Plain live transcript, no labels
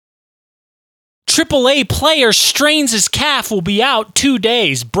AAA player strains his calf, will be out 2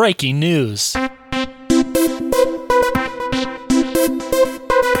 days. Breaking news.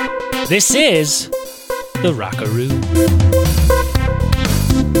 This is the Rockaroo.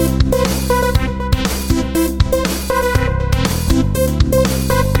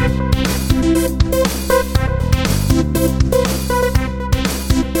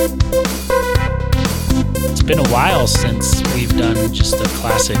 It's been a while since we've done just a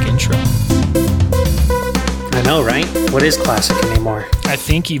classic intro. I know, right? What is classic anymore? I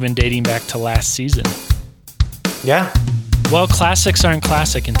think even dating back to last season. Yeah. Well, classics aren't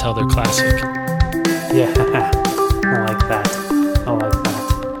classic until they're classic. Yeah. I like that.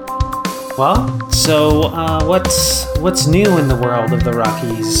 Well, so what's new in the world of the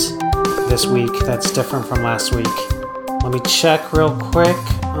Rockies this week that's different from last week? Let me check real quick.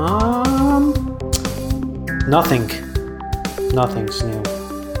 Nothing. Nothing's new.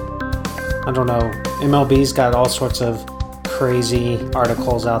 I don't know. MLB's got all sorts of crazy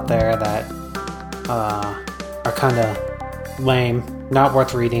articles out there that are kind of lame, not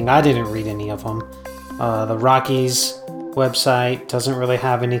worth reading. I didn't read any of them. The Rockies website doesn't really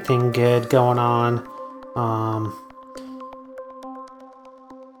have anything good going on.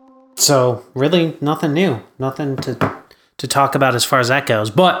 So really nothing new. Nothing to talk about as far as that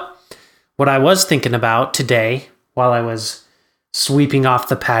goes. But what I was thinking about today while I was sweeping off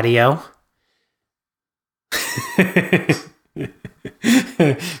the patio,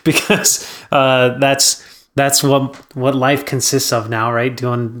 because that's what life consists of now, right?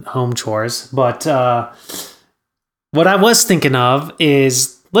 Doing home chores. But what I was thinking of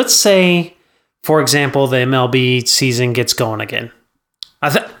is, let's say, for example, the MLB season gets going again.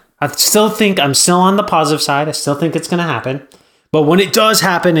 I still think I'm still on the positive side. I still think it's going to happen. But when it does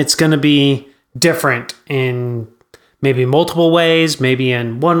happen, it's going to be different in maybe multiple ways, maybe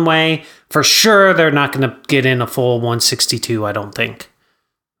in one way. For sure, they're not going to get in a full 162, I don't think.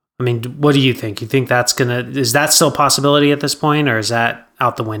 I mean, what do you think? You think is that still a possibility at this point, or is that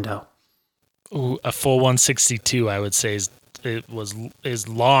out the window? Ooh, a full 162, I would say, is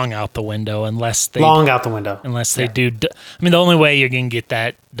long out the window unless they... Long out the window. Unless they do... I mean, the only way you're going to get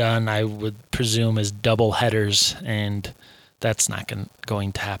that done, I would presume, is double headers, and that's not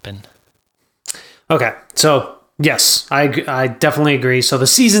going to happen. Okay, so yes, I definitely agree. So the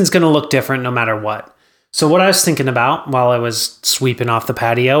season's going to look different no matter what. So what I was thinking about while I was sweeping off the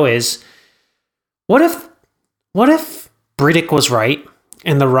patio is, what if Bridick was right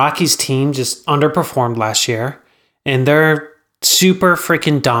and the Rockies team just underperformed last year and they're super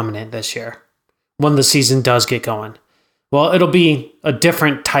freaking dominant this year when the season does get going? Well, it'll be a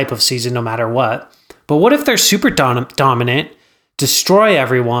different type of season no matter what. But what if they're super dominant, destroy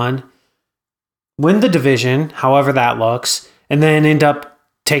everyone, win the division, however that looks, and then end up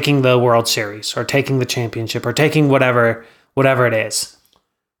taking the World Series or taking the championship or taking whatever it is?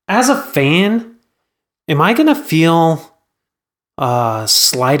 As a fan, am I going to feel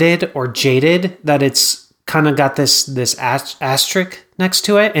slighted or jaded that it's kind of got this asterisk next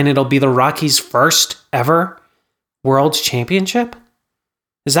to it and it'll be the Rockies' first ever World Championship?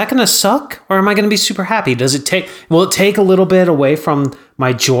 Is that going to suck, or am I going to be super happy? Will it take a little bit away from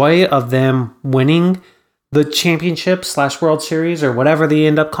my joy of them winning the championship / World Series or whatever they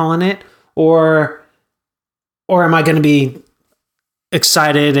end up calling it? Or am I going to be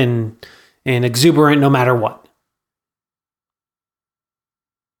excited and exuberant no matter what?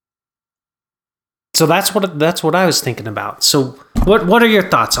 So that's what I was thinking about. So what are your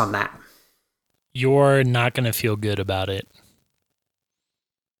thoughts on that? You're not going to feel good about it.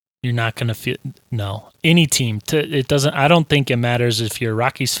 You're not going to feel... No. Any team. It doesn't... I don't think it matters if you're a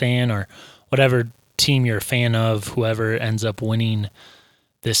Rockies fan or whatever team you're a fan of, whoever ends up winning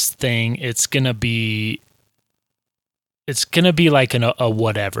this thing. It's going to be like a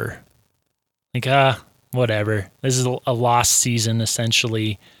whatever. Like, whatever. This is a lost season,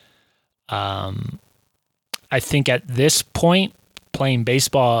 essentially. I think at this point, playing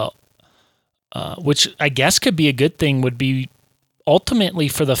baseball, which I guess could be a good thing, would be ultimately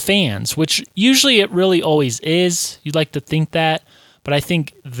for the fans, which usually it really always is. You'd like to think that, but I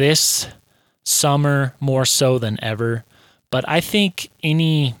think this summer more so than ever. But I think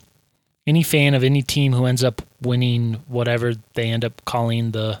any fan of any team who ends up winning whatever they end up calling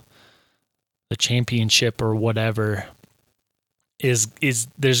the championship or whatever is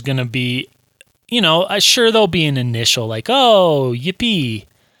there's going to be, sure there'll be an initial like, oh, yippee,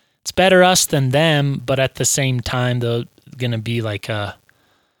 it's better us than them, but at the same time they're going to be like it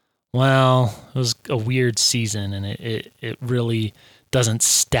was a weird season and it really doesn't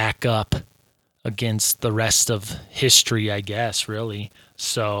stack up against the rest of history, I guess, really.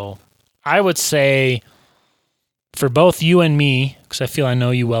 So I would say for both you and me, because I feel I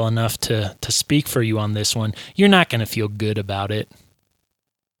know you well enough to speak for you on this one, you're not going to feel good about it.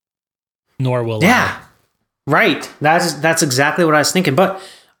 Nor will I. Yeah, right. That's exactly what I was thinking. But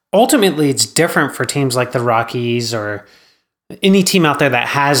ultimately, it's different for teams like the Rockies or any team out there that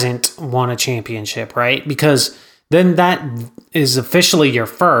hasn't won a championship, right? Because then that is officially your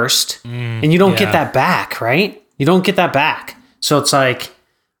first, and you don't get that back, right? You don't get that back. So it's like,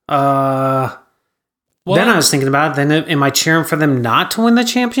 then I was thinking about it. Then am I cheering for them not to win the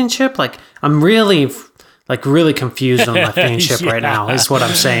championship? Like, I'm really confused on my fanship right now, is what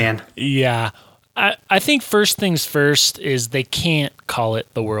I'm saying. Yeah. I think first things first is they can't call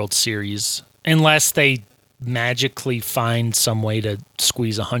it the World Series unless they magically find some way to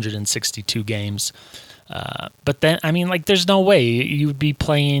squeeze 162 games. But then, I mean, like, there's no way you'd be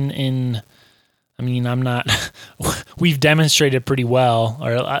playing in. I mean, I'm not. We've demonstrated pretty well,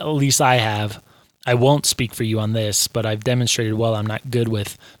 or at least I have. I won't speak for you on this, but I've demonstrated well I'm not good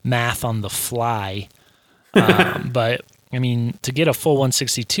with math on the fly. But I mean, to get a full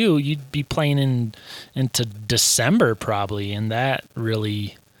 162, you'd be playing into December probably, and that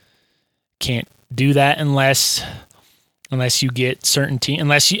really can't do that unless you get certainty.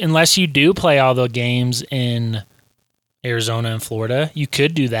 Unless you do play all the games in Arizona and Florida, you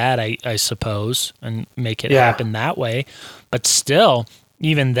could do that, I suppose, and make it happen that way. But still,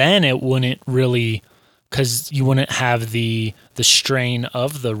 even then, it wouldn't really, because you wouldn't have the strain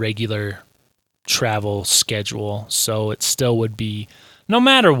of the regular travel schedule. So it still would be, no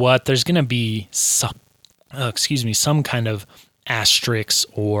matter what, there's going to be some kind of asterisk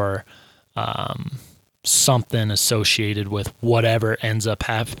or something associated with whatever ends up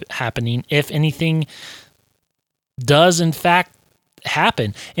happening, if anything does in fact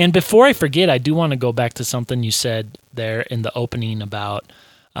happen. And before I forget, I do want to go back to something you said there in the opening about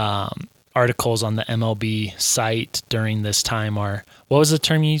articles on the MLB site during this time are, what was the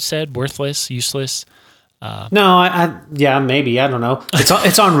term you said? Worthless, useless? No, maybe. I don't know.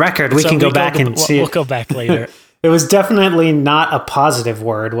 It's on record. We can go back and see. We'll go back later. It was definitely not a positive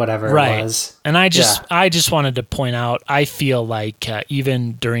word, whatever it was. And I just wanted to point out, I feel like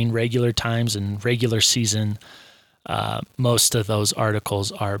even during regular times and regular season, most of those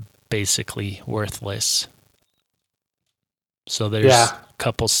articles are basically worthless. So there's a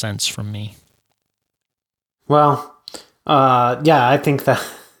couple cents from me. Well, I think that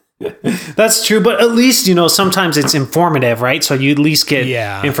that's true. But at least, sometimes it's informative, right? So you at least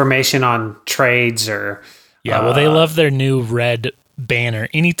get information on trades or... Yeah, well, they love their new red banner.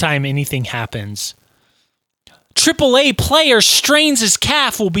 Anytime anything happens, AAA player strains his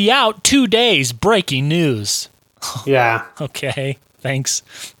calf, will be out 2 days. Breaking news. Yeah. Okay. Thanks,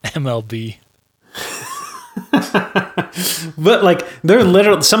 MLB. But like, they're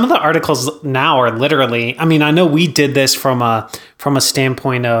literally, some of the articles now are literally, I mean, I know we did this from a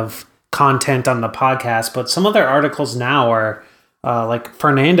standpoint of content on the podcast, but some of their articles now are like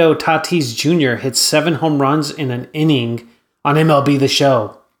Fernando Tatis Jr. hits 7 home runs in an inning on MLB The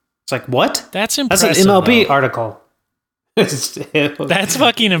Show. It's like, what? That's impressive. That's an MLB article. That's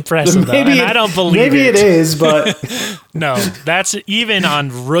fucking impressive, though, and I don't believe it. Maybe it is, but... No, that's even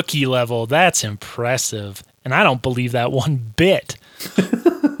on rookie level, that's impressive. And I don't believe that one bit.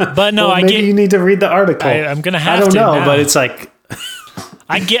 But no, maybe you need to read the article. I'm going to have to. I don't know, now. but it's like...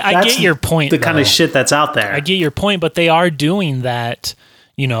 I get your point, the kind of shit that's out there. I get your point, but they are doing that.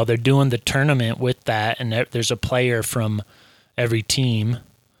 They're doing the tournament with that, and there's a player from every team,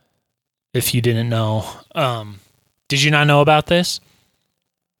 if you didn't know. Did you not know about this?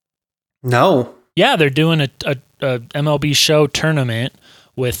 No. Yeah, they're doing a MLB show tournament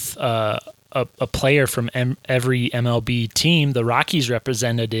with a player from every MLB team. The Rockies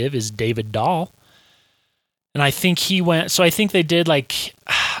representative is David Dahl. And I think he went, so I think they did like,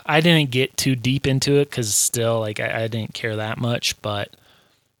 I didn't get too deep into it because still like I didn't care that much, but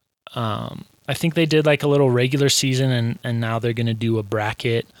I think they did like a little regular season and now they're going to do a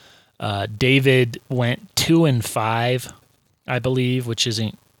bracket. David went 2-5, I believe, which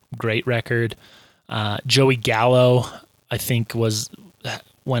isn't a great record. Joey Gallo, I think, went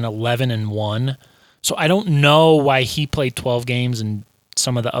 11-1. So I don't know why he played 12 games and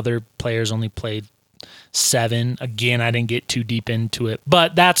some of the other players only played 7. Again, I didn't get too deep into it,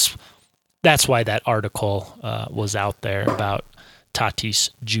 but that's why that article was out there about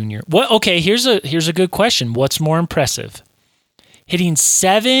Tatis Jr. Okay, here's a good question. What's more impressive? Hitting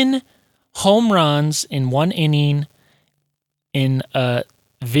 7 home runs in 1 inning in a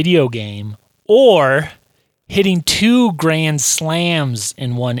video game, or hitting 2 grand slams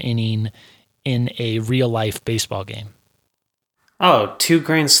in 1 inning in a real life baseball game? Oh, 2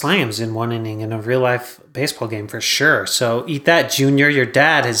 grand slams in one inning in a real life baseball game for sure. So eat that, Junior. Your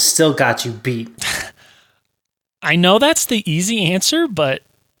dad has still got you beat. I know that's the easy answer, but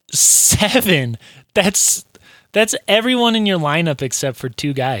 7. That's everyone in your lineup except for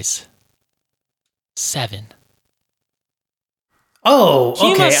 2 guys. 7. Oh,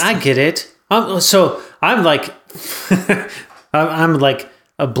 okay, I get it. So I'm like, I'm like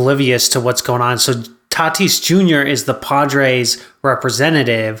oblivious to what's going on. So Tatis Jr. is the Padres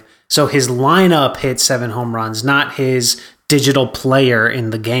representative. So his lineup hit 7 home runs, not his digital player in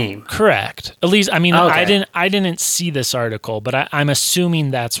the game. Correct. At least, I mean, Okay. I didn't see this article, but I'm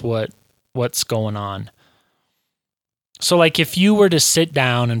assuming that's what's going on. So, like, if you were to sit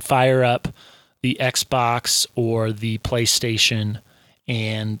down and fire up the Xbox or the PlayStation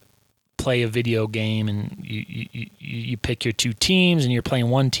and play a video game, and you pick your 2 teams, and you're playing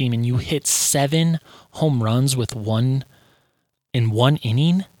one team, and you hit 7 home runs with one in one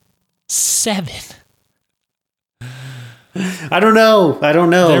inning, 7. I don't know. I don't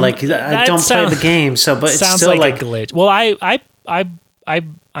play the game, so but it's sounds still like a glitch. Well,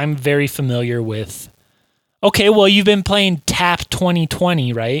 I'm very familiar with. Okay, well, you've been playing Tap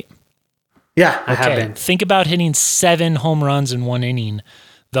 2020, right? Yeah, I have been. Think about hitting 7 home runs in one inning,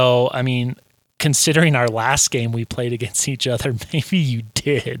 though. I mean, considering our last game we played against each other, maybe you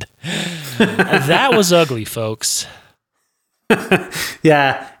did. That was ugly, folks.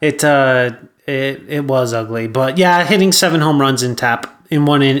 Yeah, it was ugly, but yeah, hitting 7 home runs in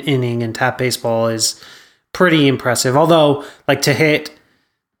one inning in tap baseball is pretty impressive. Although, like, to hit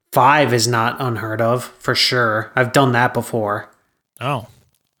 5 is not unheard of for sure. I've done that before. Oh.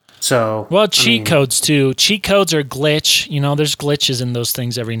 So well, cheat codes too. Cheat codes are glitch. You know, there's glitches in those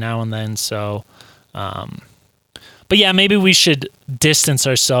things every now and then. So, but yeah, maybe we should distance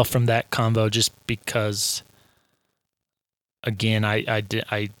ourselves from that convo just because. Again, I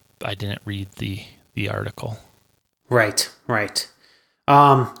didn't read the article. Right.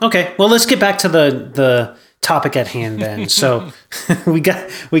 Okay. Well, let's get back to the topic at hand then. So we got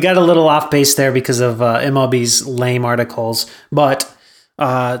a little off base there because of MLB's lame articles, but.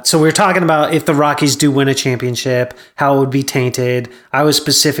 So we were talking about if the Rockies do win a championship, how it would be tainted. I was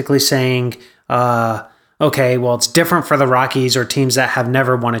specifically saying, okay, well, it's different for the Rockies or teams that have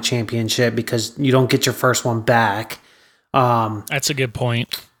never won a championship because you don't get your first one back. That's a good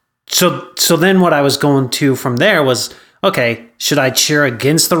point. So then what I was going to from there was, okay, should I cheer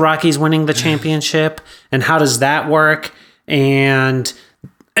against the Rockies winning the championship? And how does that work? And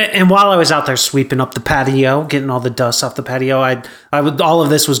while I was out there sweeping up the patio, getting all the dust off the patio, all of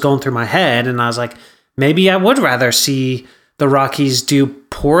this was going through my head, and I was like, maybe I would rather see the Rockies do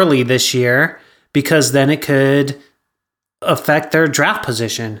poorly this year because then it could affect their draft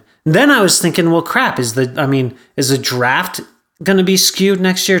position. And then I was thinking, well, crap, is the draft going to be skewed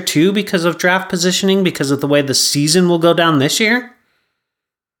next year too because of draft positioning, because of the way the season will go down this year?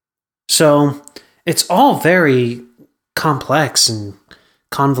 So it's all very complex and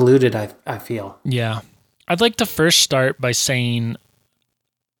convoluted, I feel. Yeah. I'd like to first start by saying,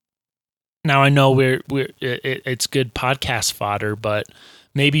 now I know it's good podcast fodder, but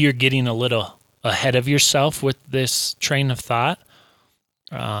maybe you're getting a little ahead of yourself with this train of thought.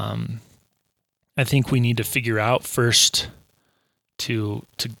 I think we need to figure out first to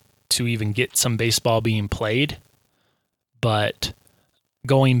even get some baseball being played. But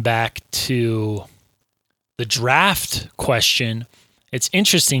going back to the draft question, it's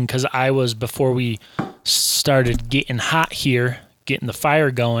interesting because before we started getting hot here, getting the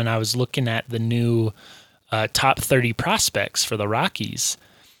fire going, I was looking at the new top 30 prospects for the Rockies.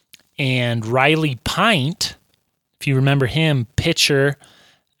 And Riley Pint, if you remember him, pitcher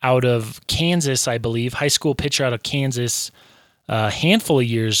out of Kansas, I believe, high school pitcher out of Kansas, a handful of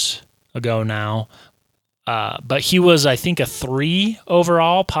years ago now. But he was, I think, a 3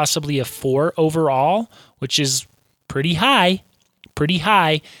 overall, possibly a 4 overall, which is pretty high.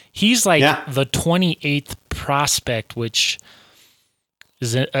 He's like the 28th prospect, which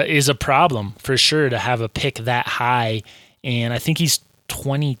is a problem for sure to have a pick that high. And I think he's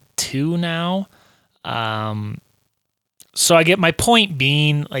 22 now. So I get my point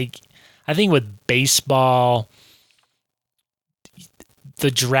being, like, I think with baseball,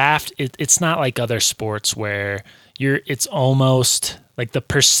 the draft, it's not like other sports where it's almost like the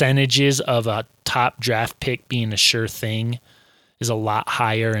percentages of a top draft pick being a sure thing is a lot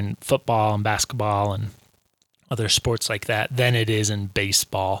higher in football and basketball and other sports like that than it is in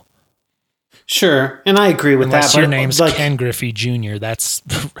baseball. Sure, and I agree with Unless that. Your name's Ken Griffey Jr. That's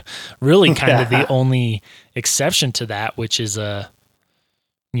really kind of the only exception to that, which is well,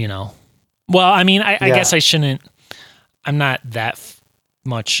 I mean, I guess I shouldn't. I'm not that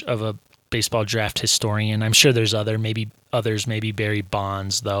much of a baseball draft historian. I'm sure there's maybe Barry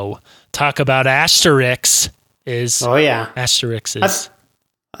Bonds, though. Talk about Asteriskses. Oh, yeah. Asteriskses.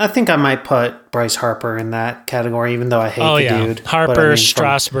 I think I might put Bryce Harper in that category, even though I hate the dude. Harper,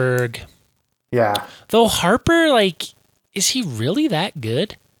 Strasburg. Yeah. Though Harper, is he really that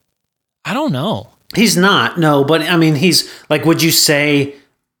good? I don't know. He's not, no, but I mean, he's would you say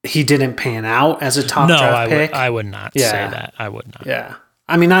he didn't pan out as a top draft pick? I would not say that. I would not. Yeah.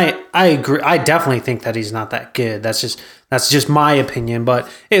 I mean, I agree. I definitely think that he's not that good. That's just my opinion. But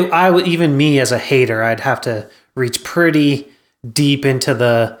even me as a hater, I'd have to reach pretty deep into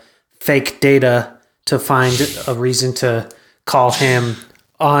the fake data to find a reason to call him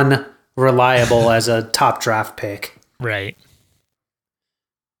unreliable as a top draft pick. Right.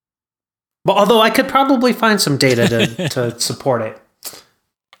 But although I could probably find some data to support it.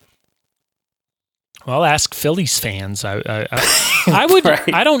 Well, ask Phillies fans. I would.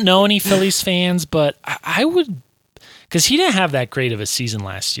 Right. I don't know any Phillies fans, but I would, because he didn't have that great of a season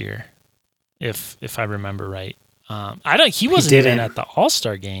last year, if I remember right. He wasn't even at the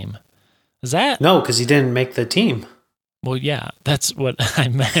All-Star game. Is that no? Because he didn't make the team. Well, yeah, that's what I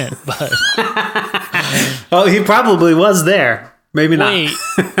meant. But oh, he probably was there. Maybe not.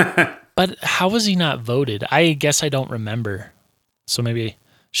 But how was he not voted? I guess I don't remember, so maybe I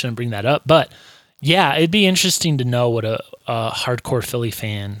shouldn't bring that up. But yeah, it'd be interesting to know what a hardcore Philly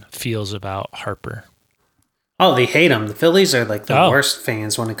fan feels about Harper. Oh, they hate him. The Phillies are the worst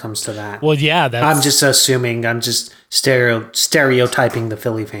fans when it comes to that. Well, yeah, I'm just assuming. I'm just stereotyping the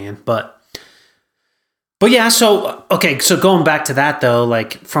Philly fan, but yeah. So okay, so going back to that though,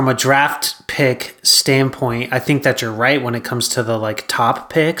 from a draft pick standpoint, I think that you're right when it comes to the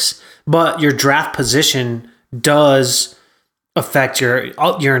top picks. But your draft position does affect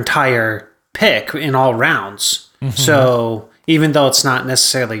your entire pick in all rounds. Mm-hmm. So even though it's not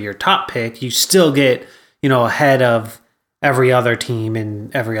necessarily your top pick, you still get, ahead of every other team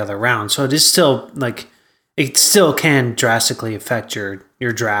in every other round. So it is still it still can drastically affect your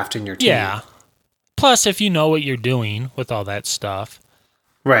draft and your team. Yeah. Plus, if you know what you're doing with all that stuff.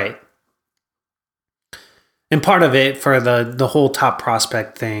 Right. And part of it for the whole top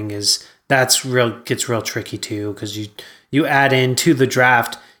prospect thing is gets real tricky too, because you add into the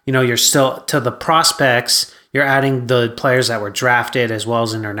draft, you're still to the prospects, you're adding the players that were drafted as well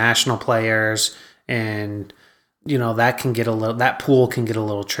as international players, and that pool can get a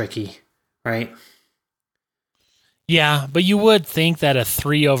little tricky, right? Yeah, but you would think that a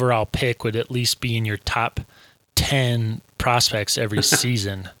 3 overall pick would at least be in your top 10 prospects every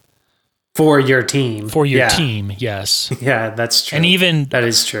season. For your team. For your team, yes. Yeah, that's true. That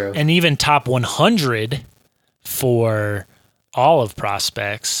is true. And even top 100 for all of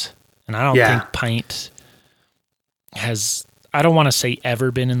prospects. And I don't think Pint has, I don't want to say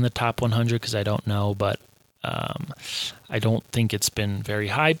ever been in the top 100 because I don't know, but I don't think it's been very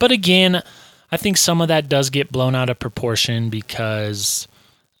high. But again, I think some of that does get blown out of proportion because,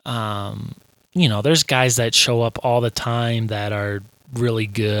 there's guys that show up all the time that are really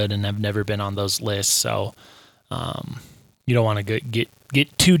good and have never been on those lists. So you don't want to get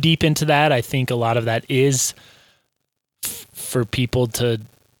too deep into that. I think a lot of that is for podcasters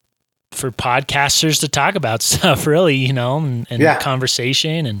to talk about stuff, really, and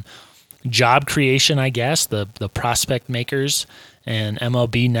conversation and job creation, I guess, the prospect makers and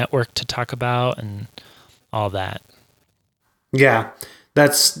MLB Network to talk about and all that. Yeah,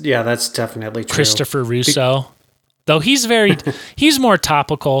 that's definitely true. Christopher Russo. Though he's more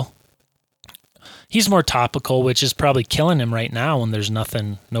topical. He's more topical, which is probably killing him right now when there's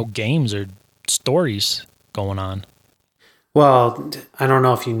no games or stories going on. Well, I don't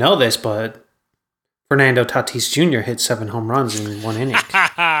know if you know this, but Fernando Tatis Jr. hit 7 home runs in 1 inning.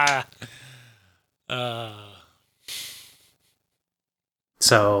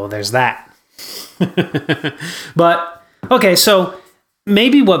 So there's that. But, okay, so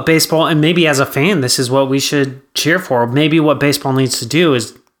maybe what baseball, and maybe as a fan, this is what we should cheer for. Maybe what baseball needs to do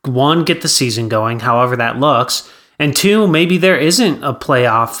is, 1, get the season going, however that looks. And 2, maybe there isn't a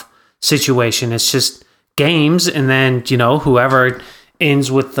playoff situation. It's just games, and then, whoever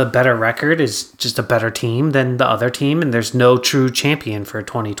ends with the better record is just a better team than the other team, and there's no true champion for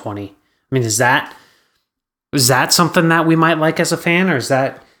 2020. I mean, is that something that we might like as a fan, or is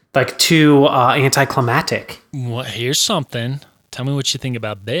that too anticlimactic? Well, here's something. Tell me what you think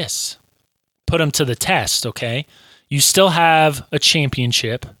about this. Put them to the test, okay? You still have a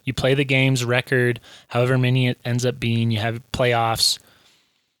championship. You play the games, record, however many it ends up being. You have playoffs.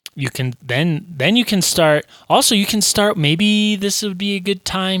 You can then you can start. Also, you can start. Maybe this would be a good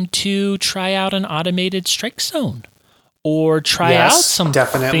time to try out an automated strike zone, or try out Yes, some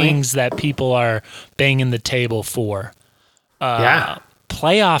definitely. things that people are banging the table for.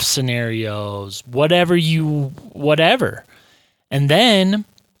 Playoff scenarios, whatever. And then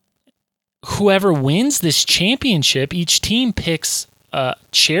whoever wins this championship, each team picks a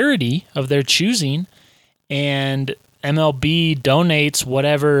charity of their choosing, and MLB donates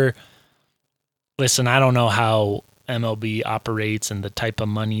whatever. Listen, I don't know how MLB operates and the type of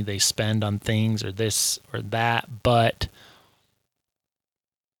money they spend on things or this or that, but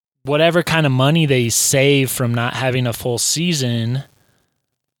whatever kind of money they save from not having a full season,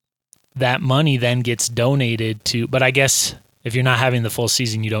 that money then gets donated to, but I guess if you're not having the full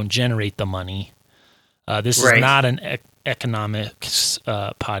season, you don't generate the money. This is not an economics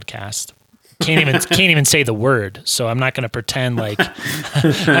podcast. Can't even say the word, so I'm not going to pretend like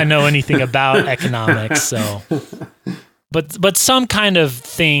I know anything about economics. So, but some kind of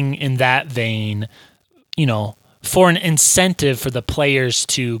thing in that vein, for an incentive for the players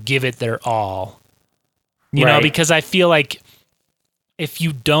to give it their all. You know, because I feel like if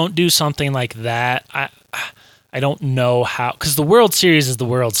you don't do something like that, I don't know how, because the World Series is the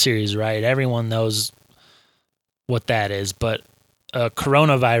World Series, right? Everyone knows what that is, but a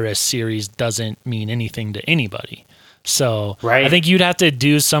coronavirus series doesn't mean anything to anybody. So I think you'd have to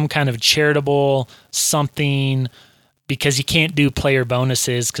do some kind of charitable something, because you can't do player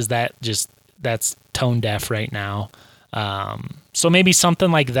bonuses because that's tone deaf right now. So maybe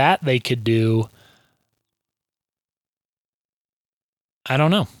something like that they could do. I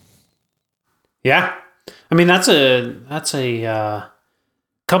don't know. Yeah. I mean, that's a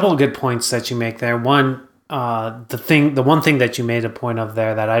couple of good points that you make there. One, the one thing that you made a point of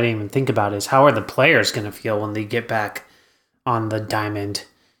there that I didn't even think about is how are the players going to feel when they get back on the diamond?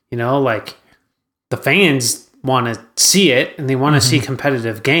 Like the fans want to see it and they want to see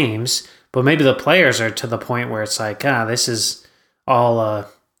competitive games, but maybe the players are to the point where it's like, this is all,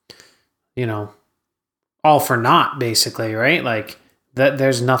 all for naught, basically, right? Like that,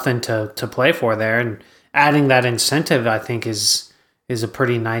 there's nothing to play for there, and adding that incentive, I think, is a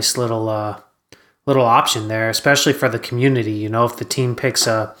pretty nice little option there, especially for the community. If the team picks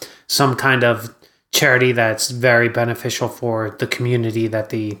some kind of charity that's very beneficial for the community that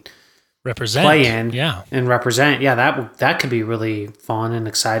they play in, and represent, that could be really fun and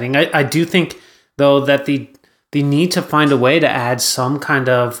exciting. I do think though that they need to find a way to add some kind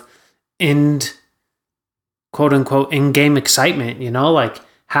of quote unquote in-game excitement. Like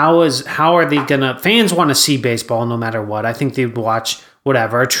how are they gonna, fans want to see baseball no matter what. I think they'd watch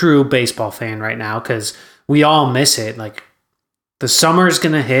whatever, a true baseball fan right now, because we all miss it. Like the summer's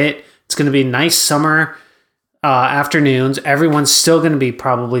gonna hit, it's gonna be nice summer afternoons. Everyone's still gonna be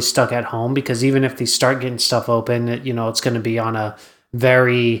probably stuck at home, because even if they start getting stuff open, it's gonna be on a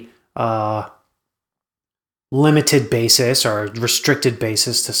very limited basis or restricted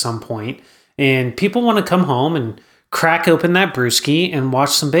basis to some point. And people want to come home and crack open that brewski and watch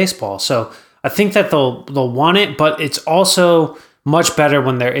some baseball. So I think that they'll want it, but it's also much better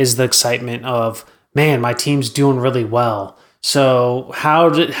when there is the excitement of, man, my team's doing really well. So how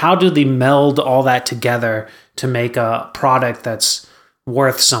do they meld all that together to make a product that's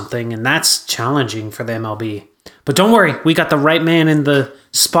worth something? And that's challenging for the MLB. But don't worry, we got the right man in the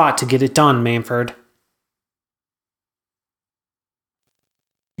spot to get it done, Manfred.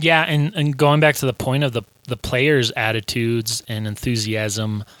 Yeah, and going back to the point of the players' attitudes and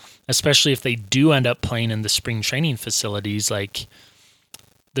enthusiasm, especially if they do end up playing in the spring training facilities, like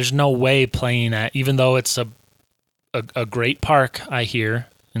there's no way playing at, even though it's a great park, I hear,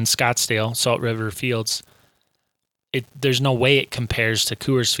 in Scottsdale, Salt River Fields, there's no way it compares to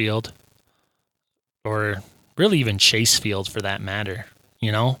Coors Field or really even Chase Field for that matter,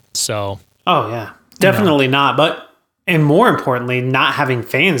 So. Oh, yeah. Definitely not. But, and more importantly, not having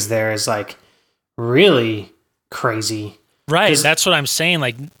fans there is like really crazy. Right. That's what I'm saying.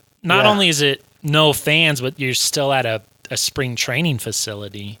 Like, not only is it no fans, but you're still at a spring training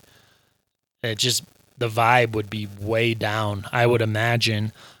facility. It just, the vibe would be way down, I would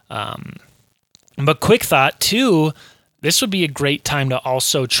imagine. But quick thought too, this would be a great time to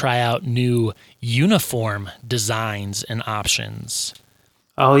also try out new uniform designs and options.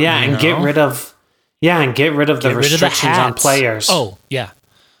 Oh yeah, and get rid of the restrictions on players. Oh yeah.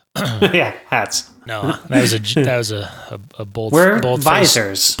 Yeah, hats. No, that was a bold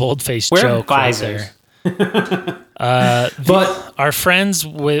visors. Bold-faced joke visors. Right there. But our friends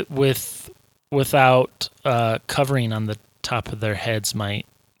without covering on the top of their heads might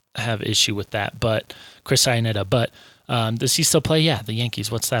have issue with that. But Chris Iannetta, does he still play? Yeah, the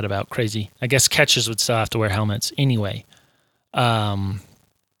Yankees. What's that about? Crazy. I guess catchers would still have to wear helmets anyway.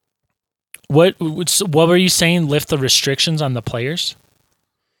 What were you saying? Lift the restrictions on the players?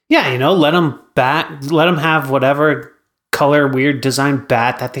 Yeah, let them have whatever color weird design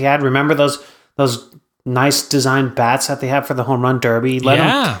bat that they had. Remember those nice design bats that they had for the home run derby? Let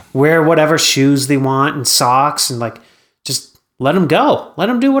them wear whatever shoes they want and socks, and just let them go. Let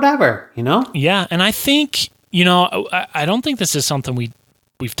them do whatever, Yeah, and I think, I don't think this is something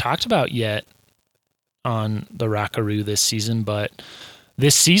we've talked about yet on the Rockaroo this season, but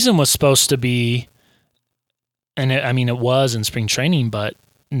this season was supposed to be, and it was in spring training, but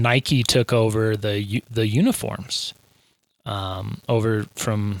Nike took over the uniforms over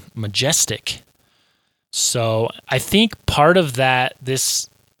from Majestic. So I think part of that this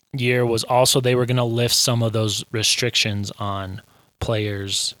year was also they were going to lift some of those restrictions on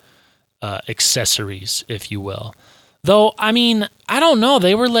players' accessories, if you will. Though, I don't know.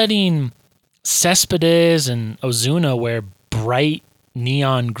 They were letting Cespedes and Ozuna wear bright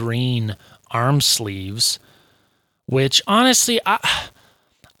neon green arm sleeves, which honestly,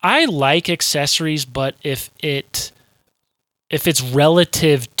 I like accessories, but if it's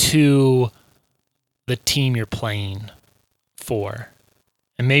relative to the team you're playing for,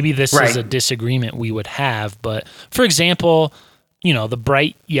 and maybe this is a disagreement we would have, but for example, the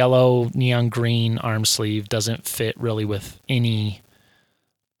bright yellow neon green arm sleeve doesn't fit really with any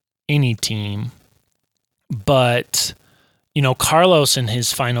team, but Carlos in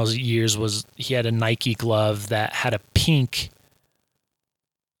his final years he had a Nike glove that had a pink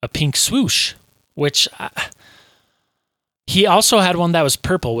swoosh, which he also had one that was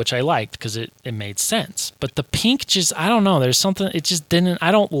purple, which I liked because it made sense. But the pink I don't know. There's something, it just didn't,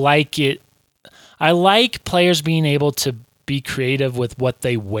 I don't like it. I like players being able to be creative with what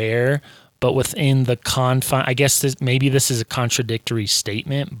they wear, but within the confine, I guess maybe this is a contradictory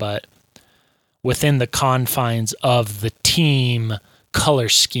statement, but within the confines of the team color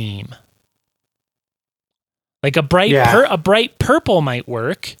scheme. Like a bright purple might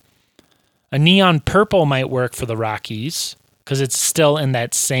work. A neon purple might work for the Rockies because it's still in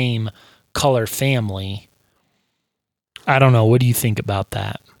that same color family. I don't know. What do you think about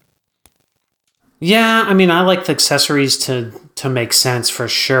that? Yeah, I like the accessories to make sense for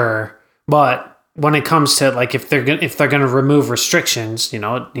sure, but when it comes to if they're gonna remove restrictions, it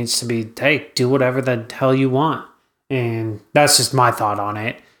needs to be, hey, do whatever the hell you want, and that's just my thought on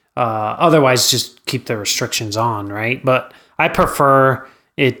it. Otherwise, just keep the restrictions on, right? But I prefer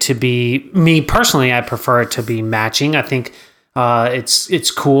it to be, me personally, I prefer it to be matching. I think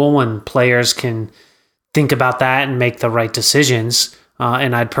it's cool when players can think about that and make the right decisions.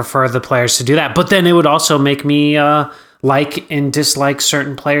 And I'd prefer the players to do that. But then it would also make me like and dislike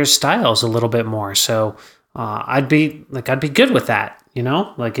certain players' styles a little bit more. So I'd be good with that,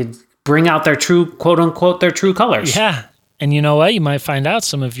 it'd bring out their true, quote unquote, their true colors. Yeah. And you know what? You might find out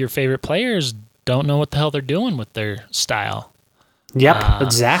some of your favorite players don't know what the hell they're doing with their style. Yep,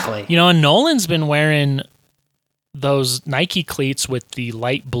 exactly. And Nolan's been wearing those Nike cleats with the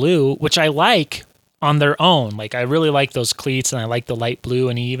light blue, which I like on their own. I really like those cleats, and I like the light blue,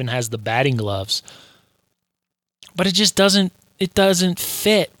 and he even has the batting gloves. But it just doesn't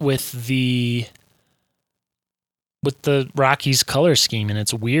fit with the Rockies color scheme, and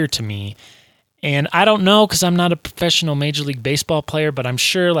it's weird to me. And I don't know, because I'm not a professional Major League Baseball player, but I'm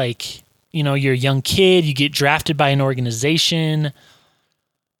sure you're a young kid, you get drafted by an organization.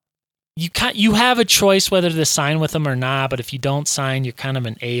 You have a choice whether to sign with them or not, but if you don't sign, you're kind of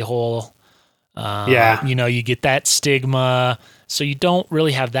an a-hole. You get that stigma, so you don't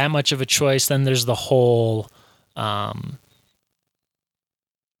really have that much of a choice. Then there's the whole, the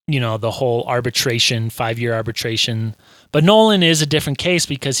whole arbitration, 5-year arbitration. But Nolan is a different case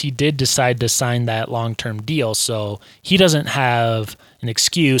because he did decide to sign that long-term deal, so he doesn't have an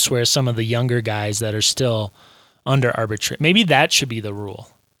excuse, whereas some of the younger guys that are still under arbitration, maybe that should be the rule.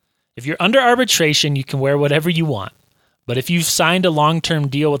 If you're under arbitration, you can wear whatever you want. But if you've signed a long-term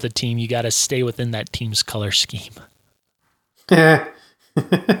deal with a team, you got to stay within that team's color scheme. That's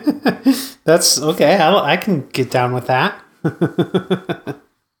okay. I can get down with that.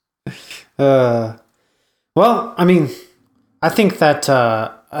 Well, I think that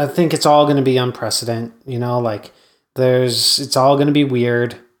I think it's all going to be unprecedented. It's all going to be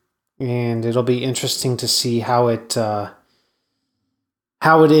weird, and it'll be interesting to see how it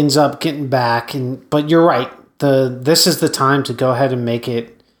ends up getting back. But you're right. This is the time to go ahead and make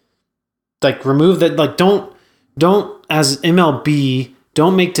it, remove that. Don't as MLB,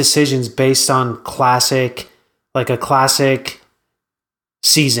 don't make decisions based on a classic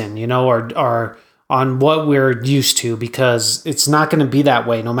season, or on what we're used to, because it's not going to be that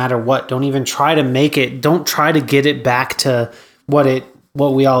way no matter what. Don't even try to make it. Don't try to get it back to what it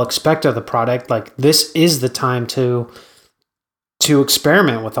what we all expect of the product, like this is the time to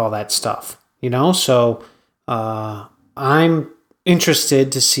experiment with all that stuff, So I'm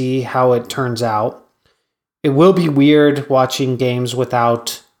interested to see how it turns out. It will be weird watching games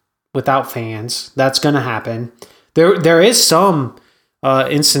without fans. That's going to happen. There is some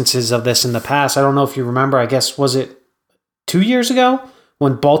instances of this in the past. I don't know if you remember. I guess was it 2 years ago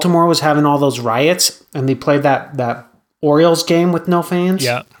when Baltimore was having all those riots and they played that Orioles game with no fans?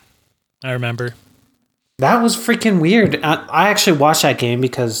 Yeah, I remember. That was freaking weird. I actually watched that game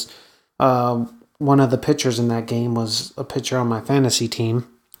because one of the pitchers in that game was a pitcher on my fantasy team,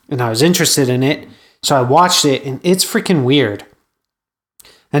 and I was interested in it, so I watched it, and it's freaking weird.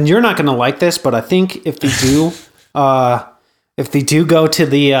 And you're not going to like this, but I think if they do, go to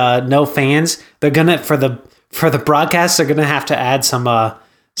the no fans, they're gonna for the broadcast, they're gonna have to add some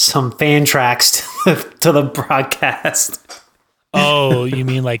fan tracks to the broadcast. Oh, you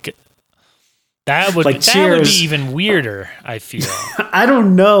mean like that would be even weirder, I feel. I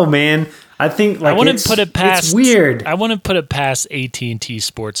don't know, man. I think I wouldn't put it past. It's weird. I wouldn't put it past AT&T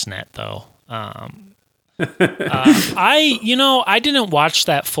Sportsnet though. I didn't watch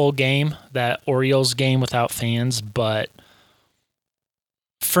that full game, that Orioles game without fans, but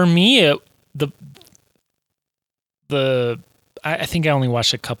for me, I think I only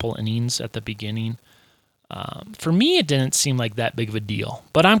watched a couple innings at the beginning. For me, it didn't seem like that big of a deal,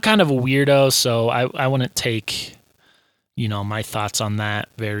 but I'm kind of a weirdo, so I wouldn't take, my thoughts on that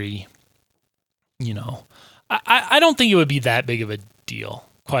very, I don't think it would be that big of a deal,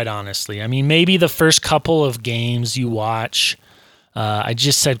 quite honestly. I mean, maybe the first couple of games you watch, I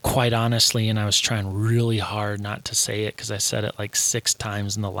just said quite honestly, and I was trying really hard not to say it because I said it like 6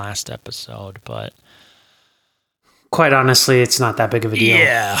 times in the last episode, but quite honestly, it's not that big of a deal.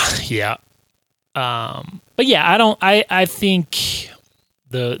 Yeah. But yeah, I think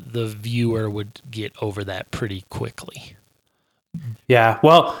the viewer would get over that pretty quickly. Yeah.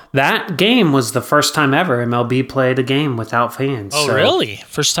 Well, that game was the first time ever MLB played a game without fans. Oh, really?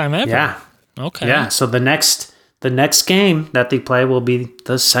 First time ever? Yeah. Okay. Yeah. So the next game that they play will be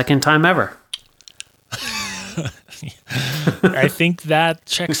the second time ever. I think that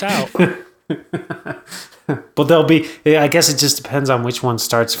checks out. But I guess it just depends on which one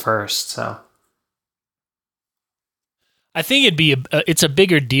starts first. So I think it's a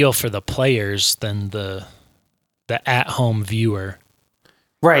bigger deal for the players than the at-home viewer.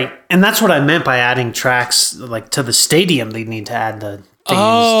 Right. And that's what I meant by adding tracks like to the stadium. They need to add the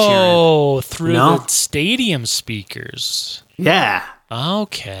fans cheering. Through the stadium speakers. Yeah.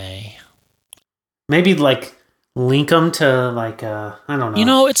 Okay. Maybe like link them to like I don't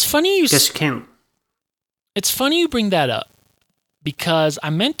know. It's funny you guess you can't. It's funny you bring that up because I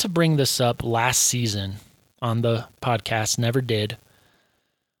meant to bring this up last season on the podcast, never did.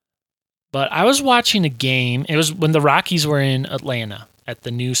 But I was watching a game. It was when the Rockies were in Atlanta at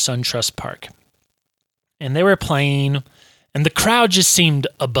the new SunTrust Park. And they were playing, and the crowd just seemed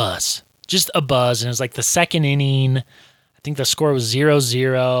abuzz. Just abuzz. And it was like the second inning. I think the score was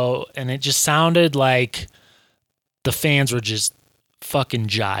 0-0. And it just sounded like the fans were just fucking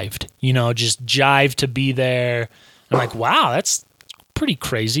jived. Just jived to be there. I'm like, wow, that's pretty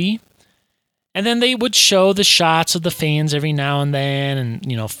crazy. And then they would show the shots of the fans every now and then. And,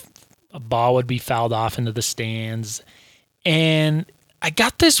 a ball would be fouled off into the stands. And I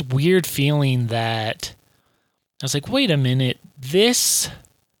got this weird feeling that I was like, wait a minute, this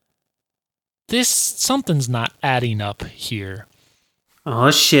something's not adding up here.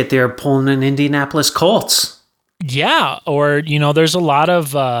 Oh shit, they're pulling an Indianapolis Colts. Yeah, or there's a lot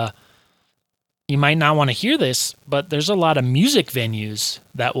of you might not want to hear this, but there's a lot of music venues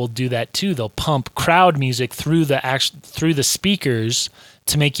that will do that too. They'll pump crowd music through the speakers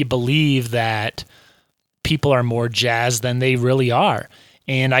to make you believe that people are more jazzed than they really are.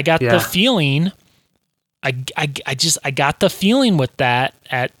 And I got the feeling, I got the feeling with that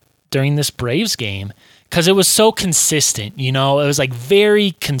during this Braves game because it was so consistent. It was like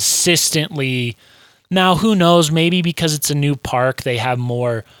very consistently. Now, who knows? Maybe because it's a new park, they have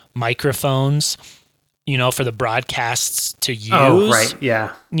more microphones, for the broadcasts to use. Oh, right.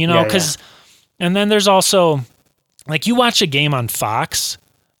 Yeah. Because, and then there's also, like, you watch a game on Fox,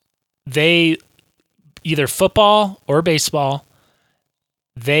 they, either football or baseball,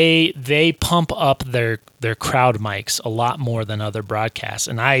 they pump up their crowd mics a lot more than other broadcasts,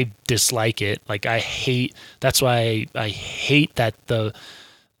 and I dislike it. Like, that's why I hate that the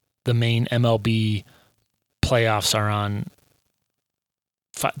main MLB playoffs are on.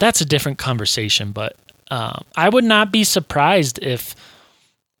 That's a different conversation, but I would not be surprised if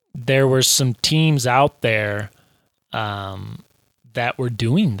there were some teams out there that we're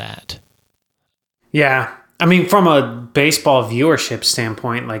doing that. Yeah. I mean, from a baseball viewership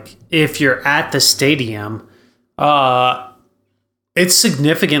standpoint, like if you're at the stadium, it's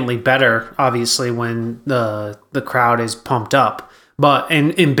significantly better, obviously, when the crowd is pumped up. But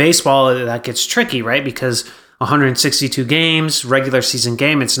in baseball, that gets tricky, right? Because 162 games, regular season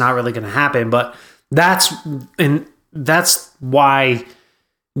game, it's not really going to happen. But that's why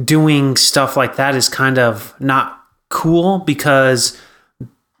doing stuff like that is kind of not cool, because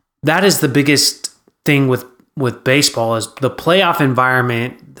that is the biggest thing with baseball is the playoff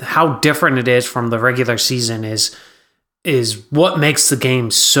environment. How different it is from the regular season is what makes the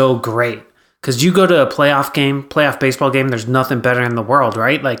game so great. Because you go to a playoff baseball game, there's nothing better in the world,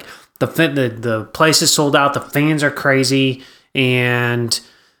 right? Like the place is sold out, the fans are crazy, and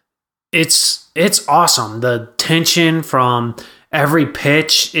it's awesome. The tension from every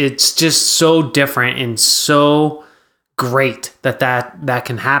pitch, it's just so different and so great that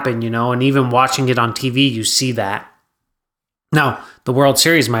can happen, and even watching it on TV, you see that. Now, the World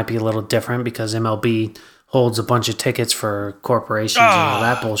Series might be a little different because MLB holds a bunch of tickets for corporations and all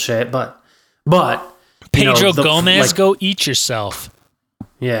that bullshit, but Pedro Gomez, go eat yourself.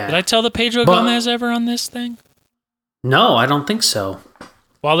 Yeah. Did I tell the Pedro Gomez ever on this thing? No, I don't think so.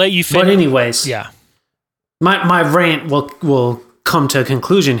 Well, I'll let you finish. But anyways, yeah. My rant will come to a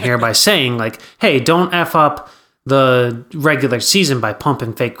conclusion here by saying, like, hey, don't F up the regular season by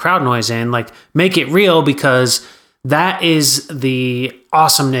pumping fake crowd noise in. Like, make it real, because that is the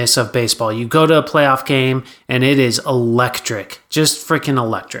awesomeness of baseball. You go to a playoff game and it is electric. Just freaking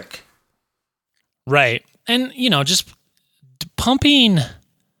electric. Right. And, just pumping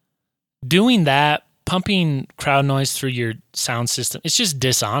crowd noise through your sound system, it's just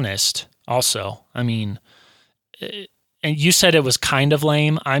dishonest also. I mean, and you said it was kind of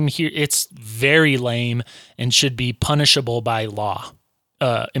lame. It's very lame and should be punishable by law,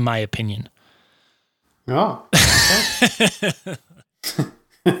 in my opinion. Oh.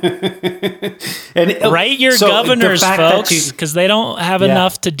 Write your governors, folks, because they don't have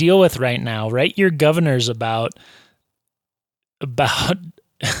enough to deal with right now. Write your governors about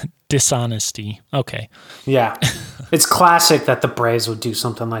dishonesty. Okay. Yeah. It's classic that the Braves would do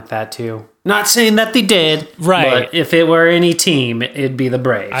something like that too. Not saying that they did. Right. But if it were any team, it'd be the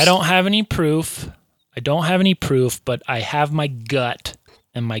Braves. I don't have any proof, but I have my gut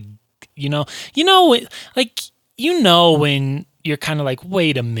and my, when you're kind of like,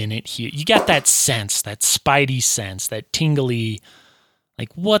 wait a minute here. You got that sense, that spidey sense, that tingly,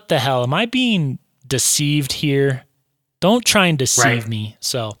 like, what the hell? Am I being deceived here? Don't try and deceive me.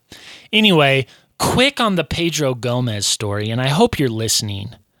 So anyway, quick on the Pedro Gomez story, and I hope you're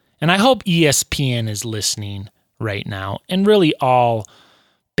listening. And I hope ESPN is listening right now, and really all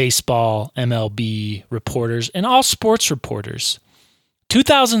baseball, MLB reporters, and all sports reporters.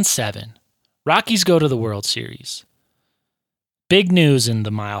 2007, Rockies go to the World Series. Big news in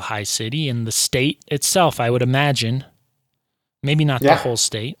the Mile High City, in the state itself, I would imagine. Maybe not the whole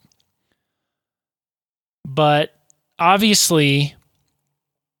state. But obviously,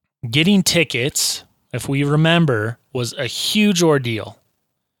 getting tickets, if we remember, was a huge ordeal.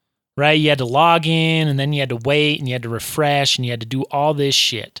 Right? You had to log in, and then you had to wait, and you had to refresh, and you had to do all this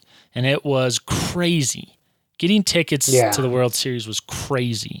shit. And it was crazy. Getting tickets to the World Series was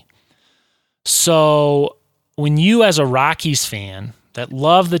crazy. So when you, as a Rockies fan that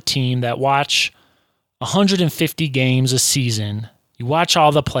love the team, that watch 150 games a season, you watch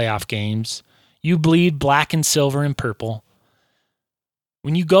all the playoff games, you bleed black and silver and purple.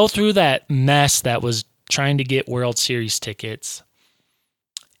 When you go through that mess that was trying to get World Series tickets,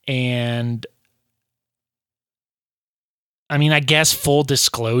 and I mean, I guess full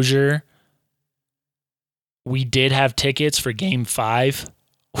disclosure, we did have tickets for Game 5,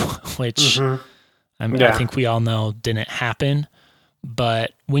 which I think we all know didn't happen.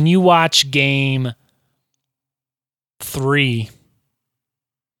 But when you watch Game 3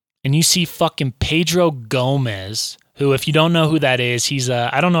 and you see fucking Pedro Gomez, who, if you don't know who that is, he's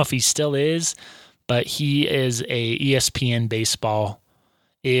I don't know if he still is, but he is a ESPN baseball,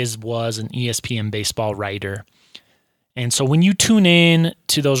 was an ESPN baseball writer. And so when you tune in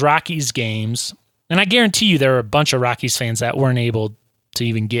to those Rockies games, and I guarantee you there are a bunch of Rockies fans that weren't able to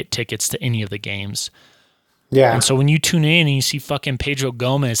even get tickets to any of the games. Yeah. And so when you tune in and you see fucking Pedro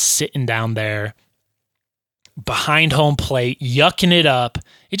Gomez sitting down there behind home plate, yucking it up,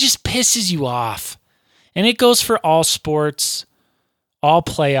 it just pisses you off. And it goes for all sports, all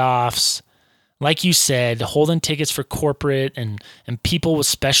playoffs. Like you said, holding tickets for corporate and people with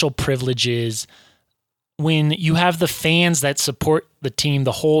special privileges. When you have the fans that support the team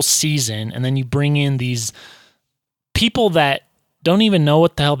the whole season, and then you bring in these people that don't even know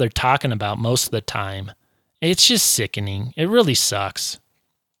what the hell they're talking about most of the time. It's just sickening. It really sucks.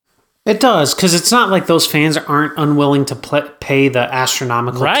 It does, because it's not like those fans aren't unwilling to pay the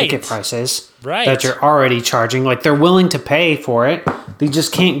astronomical ticket prices that you're already charging. Like, they're willing to pay for it. They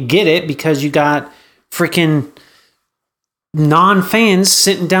just can't get it because you got freaking non-fans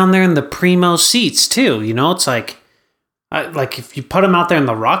sitting down there in the primo seats, too. You know, it's like if you put them out there in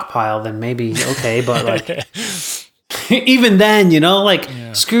the rock pile, then maybe, okay, but like, even then, you know, like,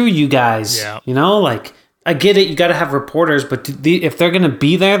 screw you guys. Yeah. You know, like, I get it. You got to have reporters, but if they're going to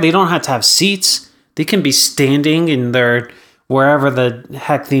be there, they don't have to have seats. They can be standing in their wherever the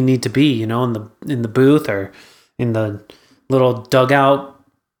heck they need to be. You know, in the booth or in the little dugout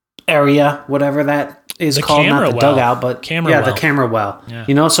area, whatever that is called. Not the dugout, but the camera well. Yeah.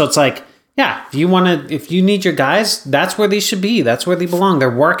 You know, so it's like, if you need your guys, that's where they should be. That's where they belong.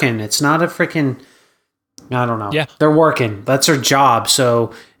 They're working. It's not a freaking. I don't know. Yeah. They're working. That's their job.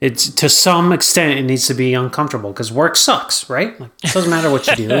 So it's, to some extent, it needs to be uncomfortable because work sucks, right? Like, it doesn't matter what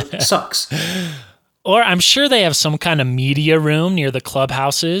you do. It sucks. Or I'm sure they have some kind of media room near the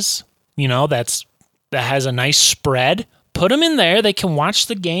clubhouses, you know, that has a nice spread. Put them in there. They can watch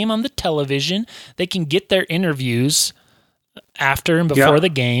the game on the television. They can get their interviews after and before the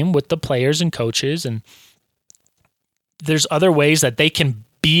game with the players and coaches. And there's other ways that they can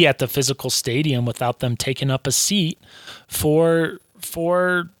be at the physical stadium without them taking up a seat for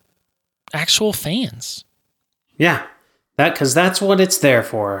actual fans. Yeah, because that's what it's there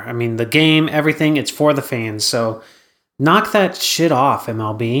for. I mean, the game, everything, it's for the fans. So knock that shit off,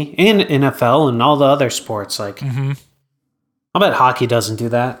 MLB and NFL and all the other sports. Like, I bet hockey doesn't do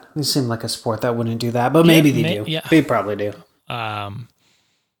that. They seem like a sport that wouldn't do that, but maybe they do. Yeah. They probably do. And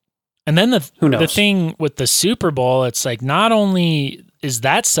then the thing with the Super Bowl, it's like not only is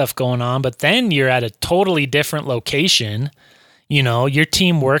that stuff going on, but then you're at a totally different location. You know, your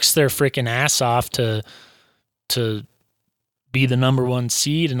team works their freaking ass off to be the number one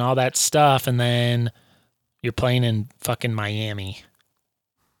seed and all that stuff, and then you're playing in fucking Miami.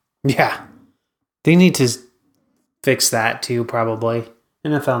 Yeah. They need to fix that too, probably.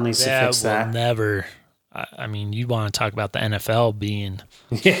 NFL needs to fix that. Never. I mean, you want to talk about the NFL being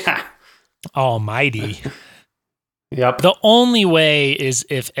almighty. Yep. The only way is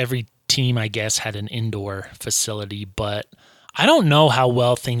if every team, I guess, had an indoor facility, but I don't know how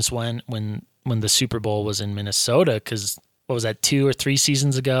well things went when the Super Bowl was in Minnesota, because what was that, 2 or 3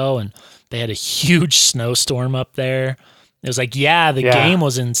 seasons ago, and they had a huge snowstorm up there. It was like, the game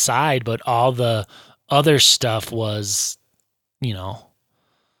was inside, but all the other stuff was, you know,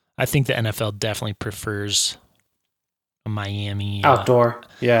 I think the NFL definitely prefers a Miami. Outdoor,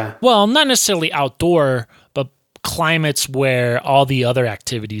 yeah. Well, not necessarily outdoor, but climates where all the other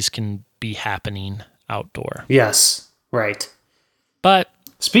activities can be happening outdoor. Yes, right. But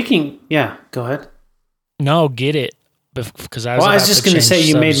speaking, go ahead. No, get it. Because I was just going to say,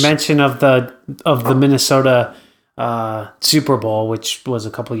 you made mention of the Minnesota Super Bowl, which was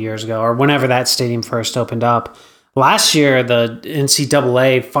a couple years ago, or whenever that stadium first opened up. Last year, the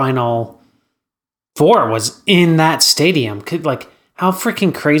NCAA Final Four was in that stadium. How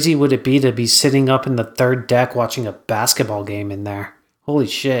freaking crazy would it be to be sitting up in the third deck watching a basketball game in there? Holy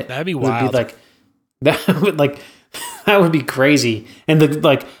shit! That'd be wild. That would be crazy. And if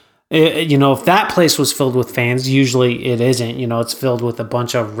that place was filled with fans, usually it isn't. You know, it's filled with a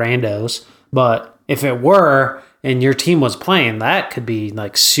bunch of randos. But if it were and your team was playing, that could be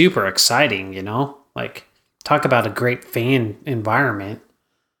like super exciting. You know, like. Talk about a great fan environment.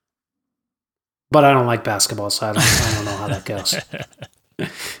 But I don't like basketball, so I don't know how that goes.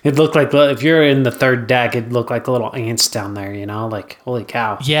 It looked like, if you're in the third deck, it looked like little ants down there, you know? Like, holy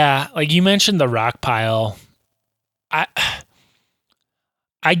cow. Yeah, like you mentioned the rock pile. I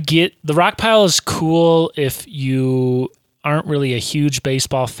get the rock pile is cool if you aren't really a huge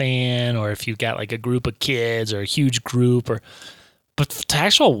baseball fan, or if you've got like a group of kids or a huge group, but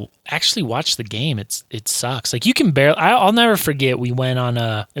to actually watch the game, it sucks. Like, you can barely. I'll never forget. We went on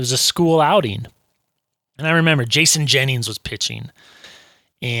it was a school outing, and I remember Jason Jennings was pitching,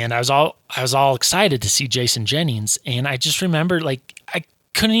 and I was all excited to see Jason Jennings, and I just remember, like, I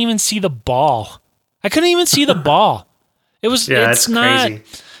couldn't even see the ball. It was it's not crazy.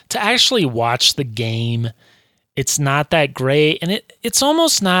 To actually watch the game. It's not that great, and it's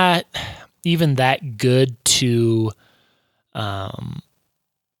almost not even that good to.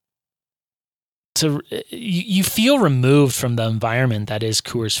 You feel removed from the environment that is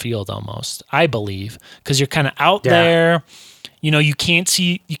Coors Field almost, I believe, because you're kind of out there. You know, you can't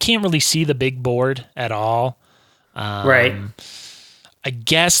really see the big board at all. Right. I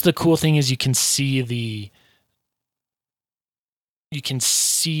guess the cool thing is you can see you can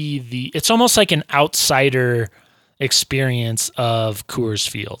see it's almost like an outsider experience of Coors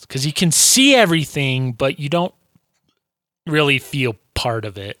Field because you can see everything, but you don't really feel part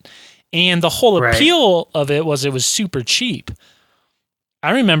of it. And the whole appeal of it was super cheap.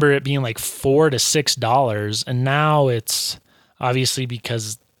 I remember it being like $4 to $6, and now it's obviously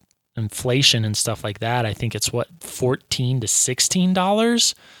because inflation and stuff like that. I think it's $14 to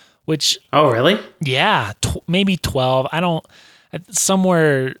 $16, which really? Yeah, maybe 12. I don't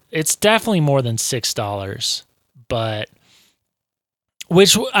somewhere. It's definitely more than $6, but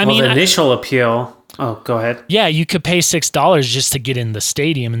the initial appeal. Oh, go ahead. Yeah, you could pay $6 just to get in the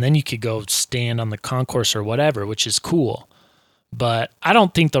stadium, and then you could go stand on the concourse or whatever, which is cool. But I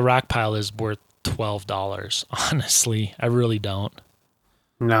don't think the rock pile is worth $12. Honestly, I really don't.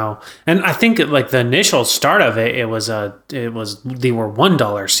 No, and I think like the initial start of they were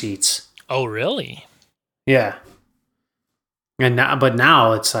 $1 seats. Oh, really? Yeah. And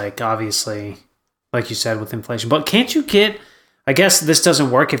now it's like obviously, like you said, with inflation. But can't you get? I guess this doesn't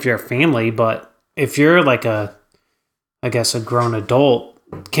work if you're a family, but if you're like a grown adult,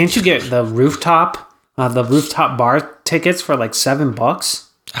 can't you get the rooftop bar tickets for like $7?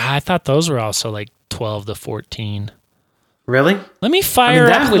 I thought those were also like 12 to 14. Really? Let me fire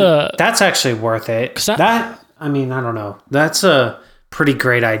up that's actually worth it. I don't know. That's a pretty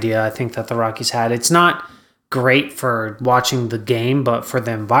great idea. I think that the Rockies had. It's not great for watching the game, but for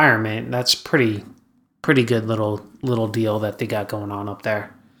the environment, that's pretty good little deal that they got going on up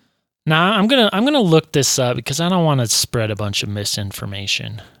there. Now I'm gonna look this up because I don't want to spread a bunch of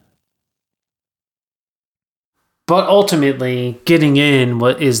misinformation. But ultimately, getting in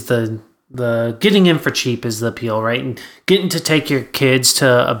getting in for cheap is the appeal, right? And getting to take your kids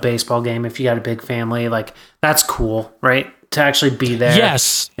to a baseball game if you got a big family, like that's cool, right? To actually be there.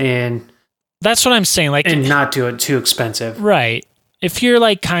 Yes. And that's what I'm saying. Like, and not do it too expensive. Right. If you're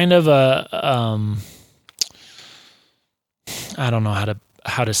like kind of I don't know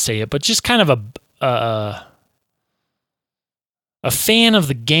how to say it, but just kind of a fan of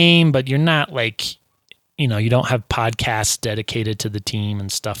the game, but you're not like, you don't have podcasts dedicated to the team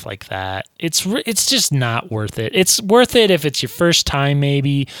and stuff like that. It's just not worth it. It's worth it if it's your first time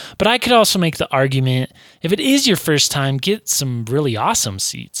maybe, but I could also make the argument if it is your first time, get some really awesome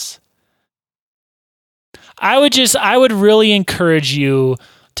seats. I would really encourage you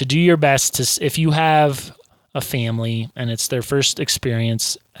to do your best if you have a family and it's their first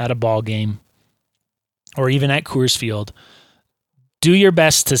experience at a ball game or even at Coors Field, do your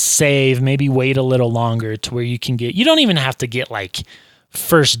best to save, maybe wait a little longer to where you can you don't even have to get like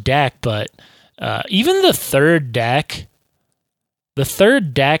first deck, but even the third deck,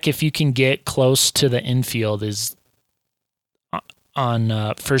 if you can get close to the infield is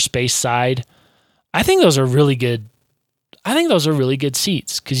on first base side. I think those are really good. I think those are really good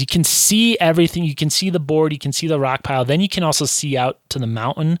seats because you can see everything. You can see the board. You can see the rock pile. Then you can also see out to the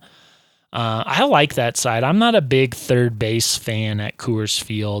mountain. I like that side. I'm not a big third base fan at Coors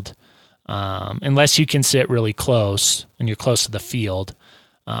Field unless you can sit really close and you're close to the field.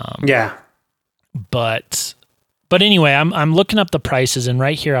 Yeah. But anyway, I'm looking up the prices, and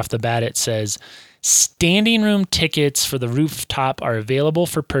right here off the bat it says standing room tickets for the rooftop are available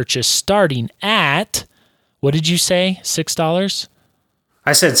for purchase starting at, what did you say, $6?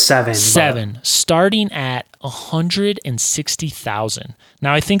 I said $7. $7, starting at $160,000.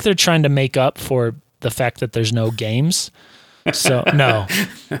 Now I think they're trying to make up for the fact that there's no games. So no.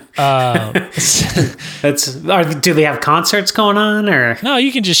 Do they have concerts going on or? No,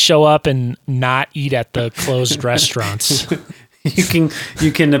 you can just show up and not eat at the closed restaurants. You can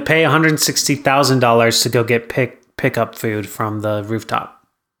pay $160,000 to go get pick up food from the rooftop.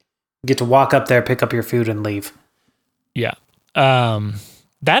 You get to walk up there, pick up your food, and leave. Yeah.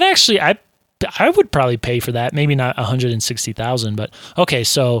 That actually, I would probably pay for that. Maybe not $160,000, but okay.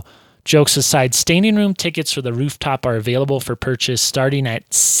 So jokes aside, standing room tickets for the rooftop are available for purchase starting at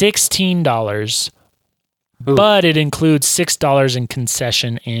 $16. Ooh. But it includes $6 in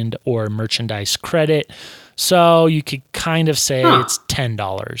concession and or merchandise credit. So you could kind of say it's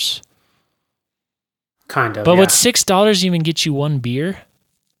 $10. Kind of. But would $6 even get you one beer?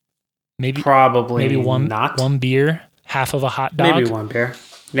 Maybe one beer, half of a hot dog. Maybe one beer.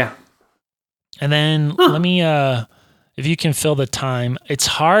 Yeah. And then let me if you can fill the time. It's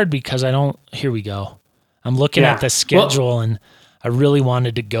hard because here we go. I'm looking at the schedule and I really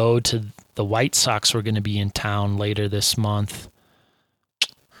wanted to go to the White Sox. We're going to be in town later this month.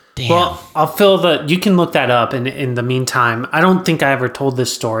 Damn. Well, you can look that up. And in the meantime, I don't think I ever told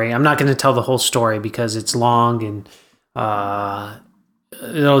this story. I'm not going to tell the whole story because it's long and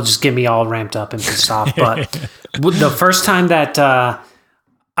it'll just get me all ramped up and pissed off. But the first time that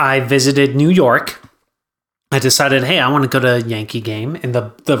I visited New York, I decided, hey, I want to go to a Yankee game, and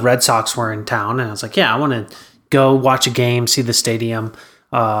the Red Sox were in town, and I was like, yeah, I want to go watch a game, see the stadium.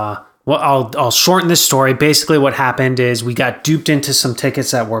 Well, I'll shorten this story. Basically, what happened is we got duped into some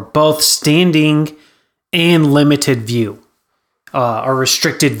tickets that were both standing and limited view, or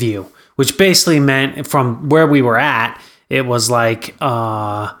restricted view, which basically meant from where we were at, it was like,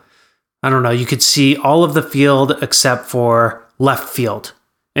 I don't know, you could see all of the field except for left field.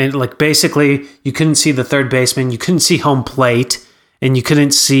 And like basically, you couldn't see the third baseman, you couldn't see home plate, and you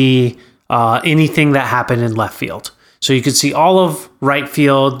couldn't see anything that happened in left field. So you could see all of right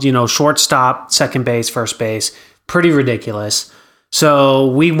field, shortstop, second base, first base. Pretty ridiculous. So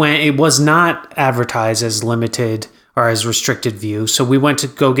we went. It was not advertised as limited or as restricted view. So we went to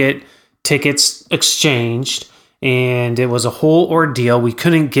go get tickets exchanged, and it was a whole ordeal. We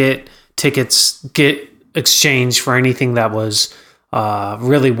couldn't get tickets exchanged for anything that was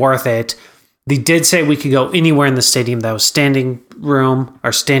really worth it. They did say we could go anywhere in the stadium that was standing room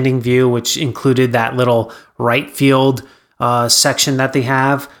or standing view, which included that little right field section that they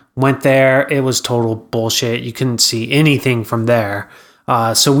have. Went there. It was total bullshit. You couldn't see anything from there.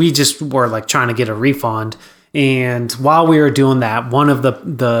 So we just were like trying to get a refund. And while we were doing that, one of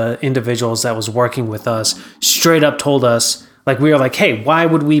the individuals that was working with us straight up told us, like, we were like, hey, why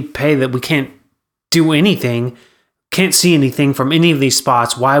would we pay that? We can't do anything. Can't see anything from any of these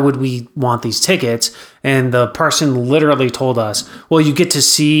spots. Why would we want these tickets? And the person literally told us, well, you get to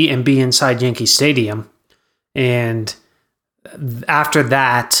see and be inside Yankee Stadium. And after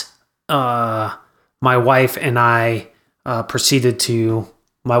that, my wife and I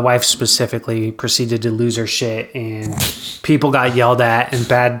my wife specifically proceeded to lose her shit, and people got yelled at and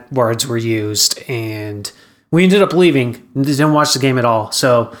bad words were used. And we ended up leaving and didn't watch the game at all.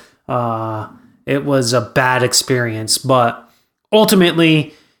 So, it was a bad experience, but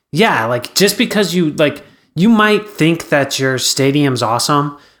ultimately, yeah, like just because you might think that your stadium's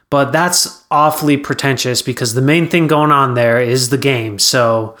awesome, but that's awfully pretentious because the main thing going on there is the game.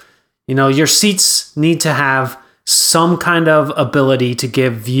 So, your seats need to have some kind of ability to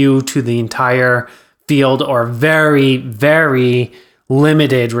give view to the entire field, or very, very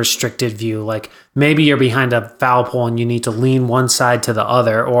limited restricted view. Like maybe you're behind a foul pole and you need to lean one side to the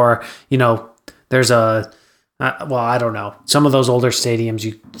other, or, there's I don't know. Some of those older stadiums,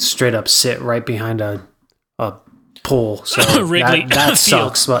 you straight up sit right behind a pole. So Wrigley that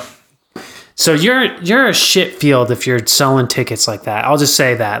sucks. But so you're a shit field if you're selling tickets like that. I'll just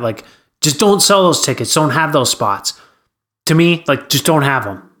say that. Like, just don't sell those tickets. Don't have those spots. To me, like, just don't have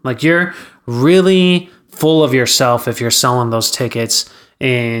them. Like, you're really full of yourself if you're selling those tickets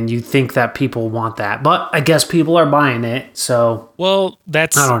and you think that people want that. But I guess people are buying it. So, well,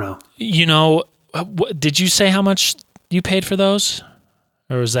 that's, I don't know. Did you say how much you paid for those?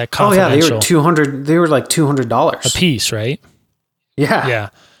 Or was that confidential? Oh yeah, they were like $200 a piece, right? Yeah. Yeah.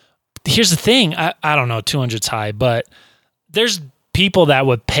 Here's the thing. I don't know, 200's high, but there's people that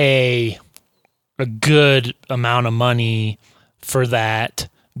would pay a good amount of money for that,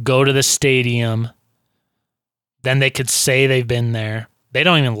 go to the stadium, then they could say they've been there. They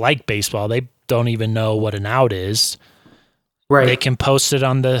don't even like baseball. They don't even know what an out is. Right. They can post it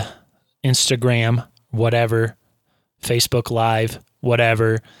on the Instagram, whatever, Facebook Live,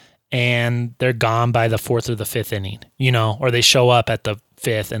 whatever, and they're gone by the fourth or the fifth inning, or they show up at the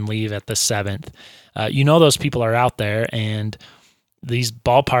fifth and leave at the seventh. Those people are out there, and these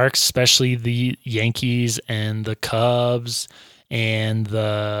ballparks, especially the Yankees and the Cubs and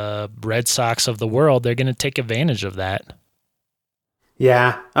the Red Sox of the world, they're going to take advantage of that.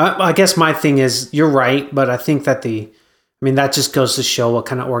 Yeah. I guess my thing is, you're right, but I think that that just goes to show what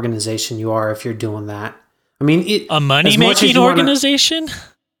kind of organization you are if you're doing that. A money-making organization?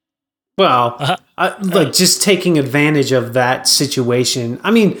 Just taking advantage of that situation.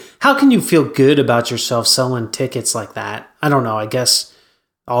 How can you feel good about yourself selling tickets like that? I don't know. I guess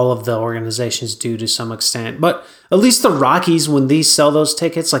all of the organizations do to some extent. But at least the Rockies, when these sell those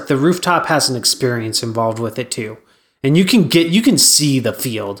tickets, like the rooftop has an experience involved with it too. And you can see the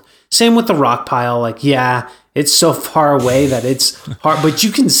field. Same with the rock pile. Like, yeah, it's so far away that it's hard, but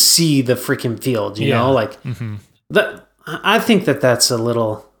you can see the freaking field, you know? Like, I think that's a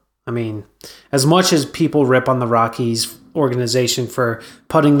little... as much as people rip on the Rockies organization for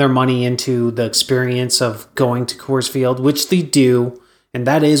putting their money into the experience of going to Coors Field, which they do, and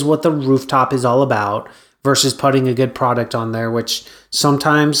that is what the rooftop is all about, versus putting a good product on there, which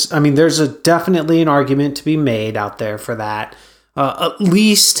sometimes, there's definitely an argument to be made out there for that. At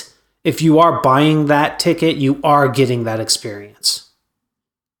least if you are buying that ticket, you are getting that experience.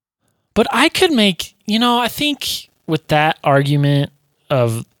 But I could make, I think with that argument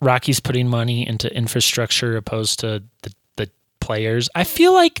of Rockies putting money into infrastructure opposed to the players, I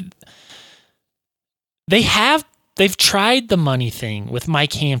feel like they've tried the money thing with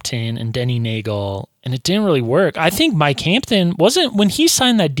Mike Hampton and Denny Nagel, and it didn't really work. I think Mike Hampton when he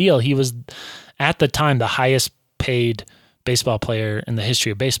signed that deal, he was at the time the highest paid baseball player in the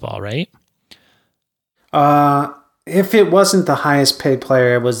history of baseball, right? If it wasn't the highest paid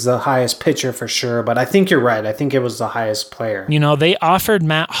player, it was the highest pitcher for sure. But I think you're right. I think it was the highest player. They offered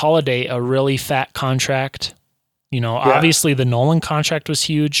Matt Holliday a really fat contract. Obviously the Nolan contract was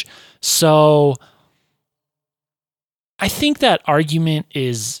huge. So I think that argument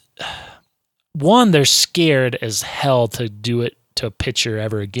is, one, they're scared as hell to do it to a pitcher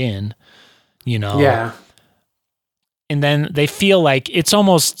ever again, Yeah. And then they feel like it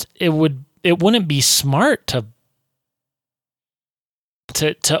wouldn't be smart to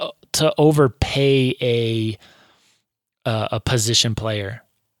overpay a position player,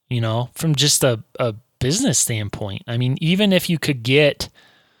 from just a business standpoint. I mean, even if you could get,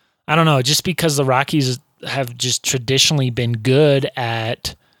 I don't know, just because the Rockies have just traditionally been good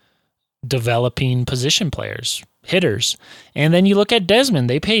at developing position players, hitters. And then you look at Desmond,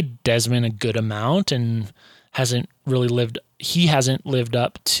 they paid Desmond a good amount and hasn't lived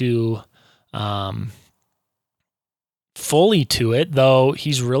up to fully to it, though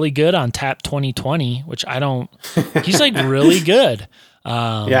he's really good on Tap 2020, which he's like really good.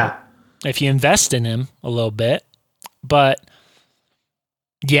 If you invest in him a little bit. But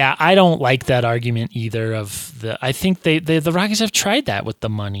yeah, I don't like that argument either I think the Rockies have tried that with the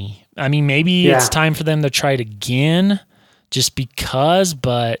money. I mean, maybe it's time for them to try it again just because,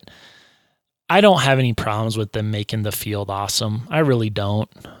 but I don't have any problems with them making the field awesome. I really don't.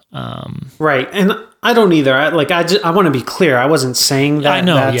 Right. And I don't either. I want to be clear. I wasn't saying that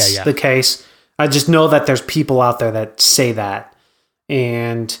that's the case. I just know that there's people out there that say that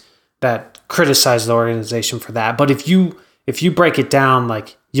and that criticize the organization for that. But if you break it down,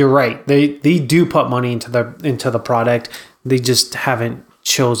 like, you're right. They do put money into the product. They just haven't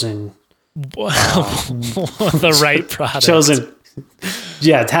chosen the right product.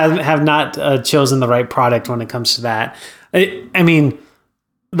 Have not chosen the right product when it comes to that. I mean,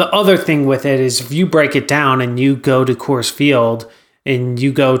 the other thing with it is if you break it down and you go to Coors Field and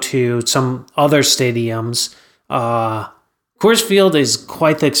you go to some other stadiums, Coors Field is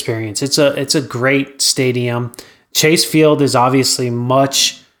quite the experience. It's a great stadium. Chase Field is obviously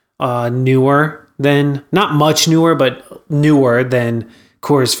much newer than, not much newer, but newer than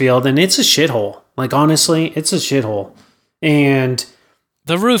Coors Field, and it's a shithole. Like, honestly, it's a shithole. And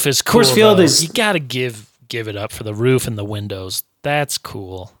the roof is cool. Coors Field you got to give it up for the roof and the windows. That's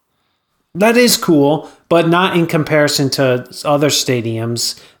cool. That is cool, but not in comparison to other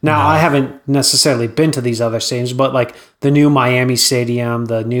stadiums. Now, I haven't necessarily been to these other stadiums, but like the new Miami Stadium,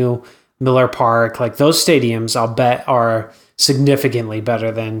 the new Miller Park, like those stadiums, I'll bet are significantly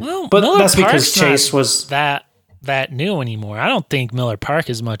better than. Well, but Miller that's Park's because Chase was that new anymore. I don't think Miller Park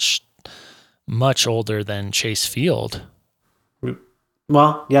is much older than Chase Field.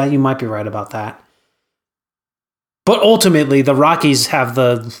 Well, yeah, you might be right about that. But ultimately, the Rockies have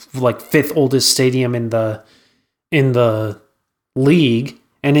the fifth oldest stadium in the league,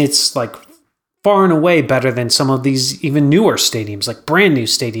 and it's like far and away better than some of these even newer stadiums, like brand new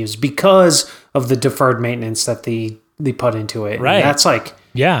stadiums, because of the deferred maintenance that they put into it. Right. And that's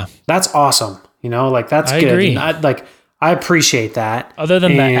that's awesome. That's good. Agree. And I appreciate that. Other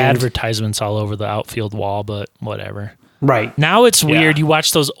than the advertisements all over the outfield wall, but whatever. Right. Now it's weird. You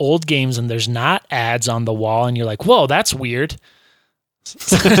watch those old games and there's not ads on the wall and you're like, whoa, that's weird.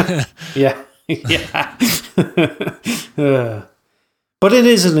 Yeah. But it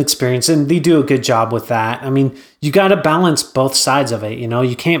is an experience, and they do a good job with that. I mean, you got to balance both sides of it.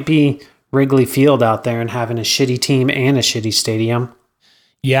 You can't be Wrigley Field out there and having a shitty team and a shitty stadium.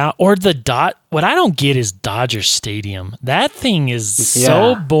 Yeah, or what I don't get is Dodger Stadium. That thing is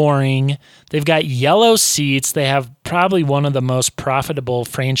so boring. They've got yellow seats. They have probably one of the most profitable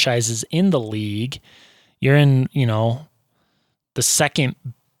franchises in the league. You're in, the second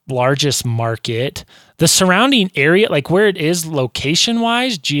largest market. The surrounding area, like where it is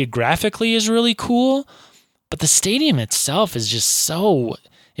location-wise, geographically is really cool. But the stadium itself is just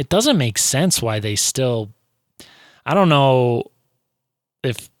it doesn't make sense why they still, I don't know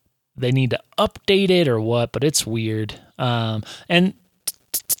if they need to update it or what, but it's weird. And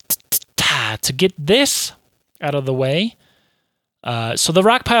to get this out of the way, so the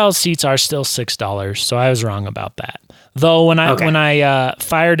rock pile seats are still $6, so I was wrong about that. Though when I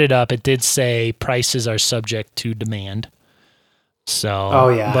fired it up, it did say prices are subject to demand.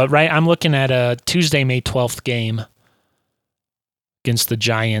 So, but I'm looking at a Tuesday, May 12th game against the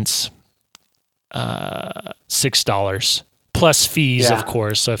Giants, $6 plus fees, of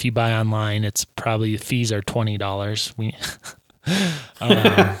course. So if you buy online, it's probably fees are $20.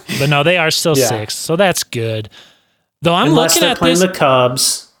 But no, they are still $6, so that's good. Though I'm Unless looking they're at playing this, the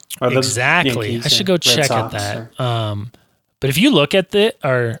Cubs or the exactly. Yankees I should go check Sox at that. But if you look at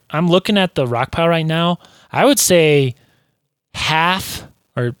I'm looking at the Rock Pile right now, I would say half,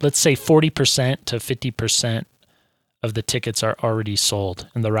 or let's say 40% to 50% of the tickets are already sold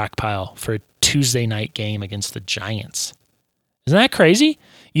in the Rock Pile for a Tuesday night game against the Giants. Isn't that crazy?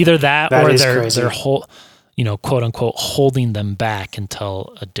 Either that or they're whole, quote unquote, holding them back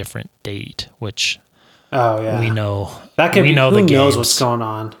until a different date, which we know that could be. Who knows what's going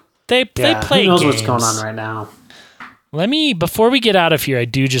on? They play. Who knows games. What's going on right now? Before we get out of here, I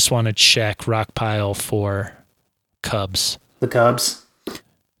do just want to check Rock Pile for Cubs. The Cubs.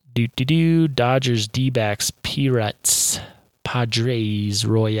 Dodgers, D-backs, Pirates, Padres,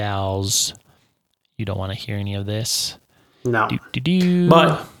 Royals. You don't want to hear any of this. No.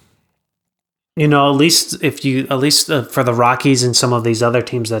 But at least for the Rockies and some of these other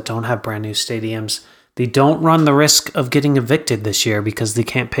teams that don't have brand new stadiums, they don't run the risk of getting evicted this year because they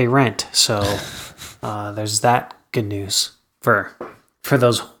can't pay rent. So there's that good news for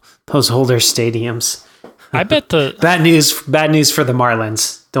those older stadiums. I bet bad news for the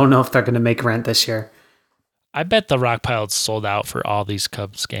Marlins. Don't know if they're going to make rent this year. I bet the Rock Pile's sold out for all these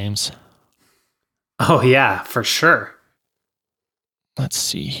Cubs games. Oh yeah, for sure. Let's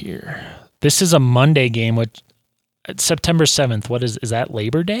see here. This is a Monday game, which September 7th. What is that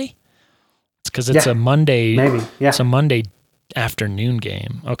Labor Day? It's because it's a Monday. Maybe. Yeah. It's a Monday afternoon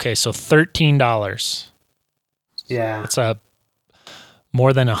game. Okay, so $13. Yeah. It's a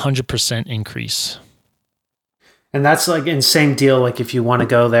more than 100% increase. And that's like insane deal. Like if you want to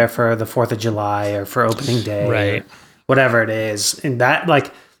go there for the 4th of July or for opening day, right? Or whatever it is. And that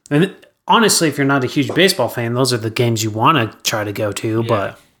and honestly, if you're not a huge baseball fan, those are the games you want to try to go to. Yeah.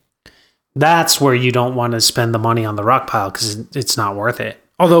 But that's where you don't want to spend the money on the Rock Pile because it's not worth it.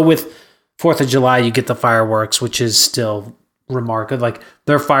 Although with 4th of July, you get the fireworks, which is still remarkable. Like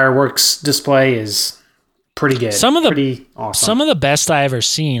their fireworks display is pretty good. Pretty awesome. Some of the best I ever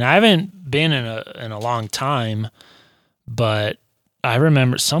seen. I haven't been in a long time, but I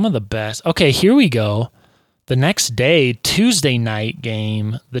remember some of the best. Okay, here we go. The next day, Tuesday night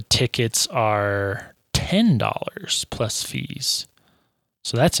game, the tickets are $10 plus fees.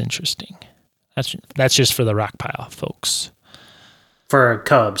 So that's interesting. That's just for the Rock Pile, folks. For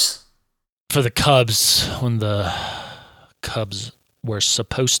Cubs. For the Cubs, when the Cubs were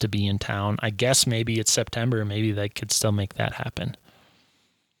supposed to be in town. I guess maybe it's September. Maybe they could still make that happen.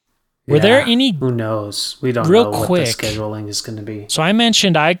 Were there any... Who knows? We don't know what the scheduling is going to be. So I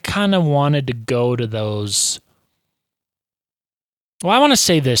mentioned I kind of wanted to go to those... Well, I want to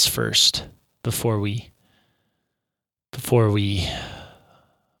say this first before we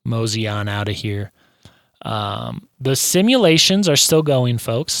mosey on out of here. The simulations are still going,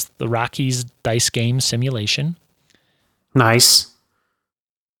 folks. The Rockies dice game simulation. Nice.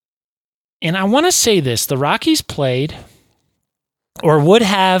 And I want to say this. The Rockies played, or would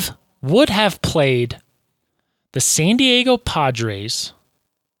have played, the San Diego Padres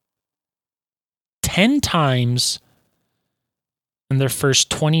 10 times in their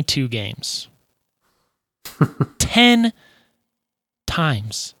first 22 games. 10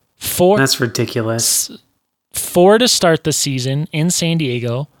 times. 4. That's ridiculous. 4 to start the season in San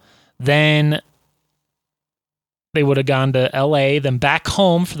Diego. Then they would have gone to LA, then back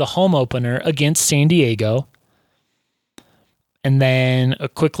home for the home opener against San Diego. And then a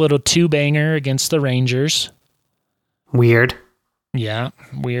quick little 2-banger against the Rangers. Weird. Yeah,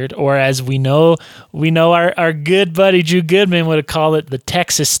 weird. Or as we know our good buddy Drew Goodman would have called it the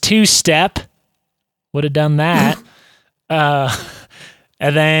Texas 2-step. Would have done that.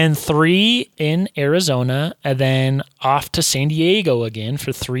 And then 3 in Arizona, and then off to San Diego again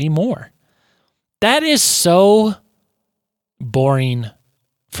for 3 more. That is so boring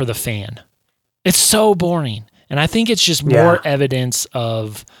for the fan. It's so boring. And I think it's just more evidence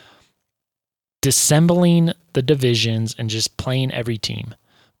of dissembling the divisions and just playing every team.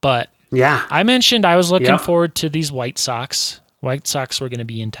 But I mentioned I was looking forward to these White Sox. White Sox were going to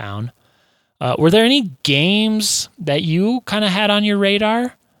be in town. Were there any games that you kind of had on your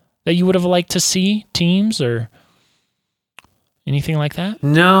radar that you would have liked to see, teams or anything like that?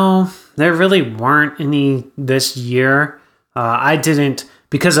 No, there really weren't any this year. I didn't,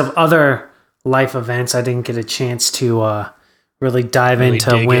 because of other life events, I didn't get a chance to really dive Really into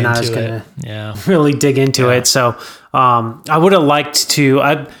dig when I into was going it. to Yeah. really dig into it. So I would have liked to.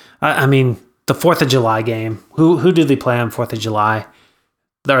 I mean, the 4th of July game. Who did they play on 4th of July?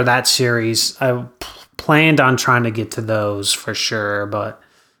 Or that series. I planned on trying to get to those for sure, but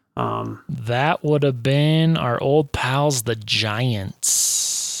That would have been our old pals, the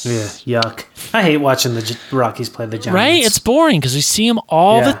Giants. yeah, yuck. I hate watching the Rockies play the Giants. Right? It's boring because we see them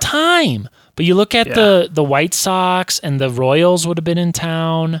all the time. But you look at the White Sox and the Royals would have been in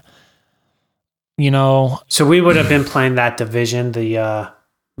town. You know. So we would have been playing that division, the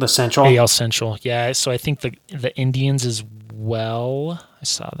Central. AL Central. Yeah. So I think the Indians as well. I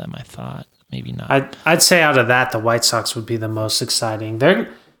saw them, I thought. Maybe not. I'd say out of that, the White Sox would be the most exciting.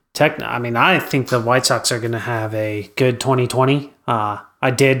 I think the White Sox are going to have a good 2020. I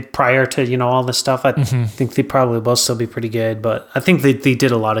did prior to, all this stuff. I think they probably will still be pretty good, but I think they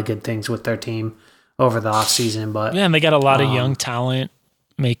did a lot of good things with their team over the offseason. But yeah, and they got a lot of young talent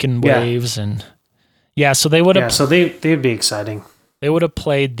making waves. And so they would have. Yeah, so they'd be exciting. They would have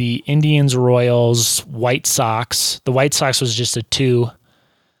played the Indians, Royals, White Sox. The White Sox was just a 2.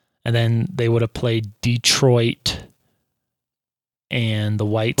 And then they would have played Detroit and the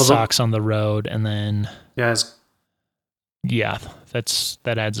White Sox on the road. And then that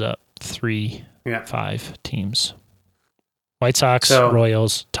adds up 5 teams. White Sox,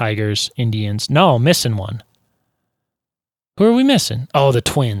 Royals, Tigers, Indians. No, missing one. Who are we missing? Oh, the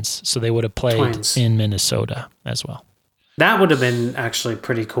Twins. So they would have played in Minnesota as well. That would have been actually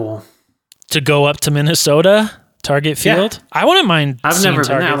pretty cool. To go up to Minnesota, Target Field? Yeah. I wouldn't mind. I've never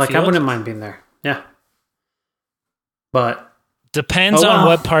been there. Field. I wouldn't mind being there. Yeah. But depends on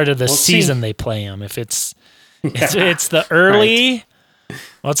what part of the season they play them. If it's the early,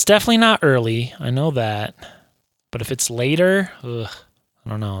 well, it's definitely not early. I know that. But if it's later, I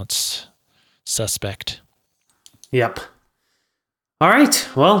don't know. It's suspect. Yep. All right.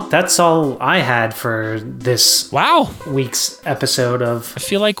 Well, that's all I had for this week's episode of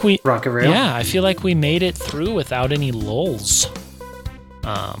Rocket Rail. Yeah, I feel like we made it through without any lulls.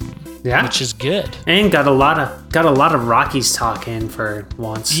 Which is good. And got a lot of Rockies talk in for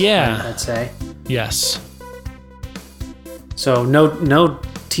once. Yeah, I'd say. Yes. So no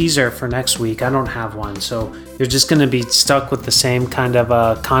teaser for next week. I don't have one. So you're just going to be stuck with the same kind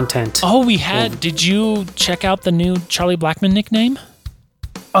of content. Oh, did you check out the new Charlie Blackmon nickname?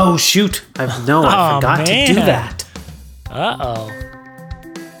 Oh, shoot. I forgot to do that. Uh-oh.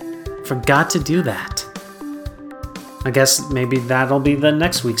 Forgot to do that. I guess maybe that'll be the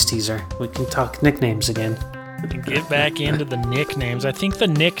next week's teaser. We can talk nicknames again. Get back into the nicknames. I think the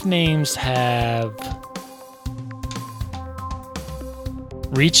nicknames have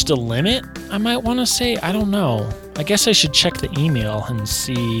reached a limit, I might want to say. I don't know. I guess I should check the email and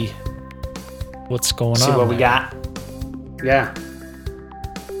see what's going on. See what we got. Yeah.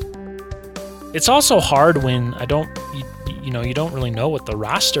 It's also hard when you don't really know what the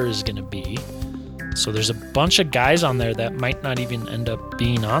roster is going to be. So there's a bunch of guys on there that might not even end up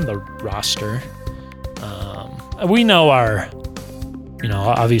being on the roster. We know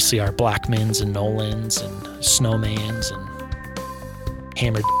obviously our Blackmans and Nolans and Snowmans and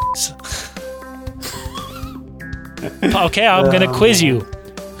Hammered. Okay, I'm going to quiz you.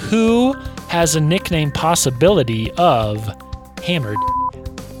 Who has a nickname possibility of Hammered?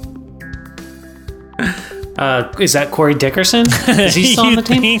 Is that Corey Dickerson? Is he still on the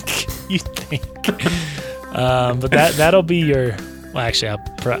team? You think. But that'll be your... Well, actually,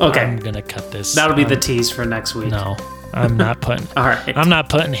 I'm going to cut this. That'll be the tease for next week. No, I'm not putting... All right. I'm not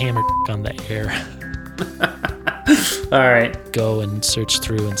putting Hammered on the air. All right. Go and search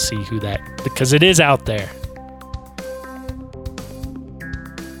through and see who that... Because it is out there.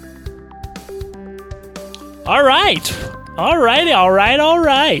 All right. All right.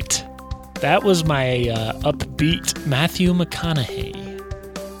 That was my upbeat Matthew McConaughey.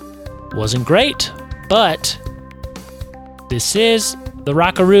 Wasn't great, but this is the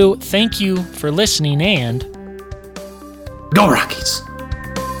Rockaroo. Thank you for listening and go Rockies!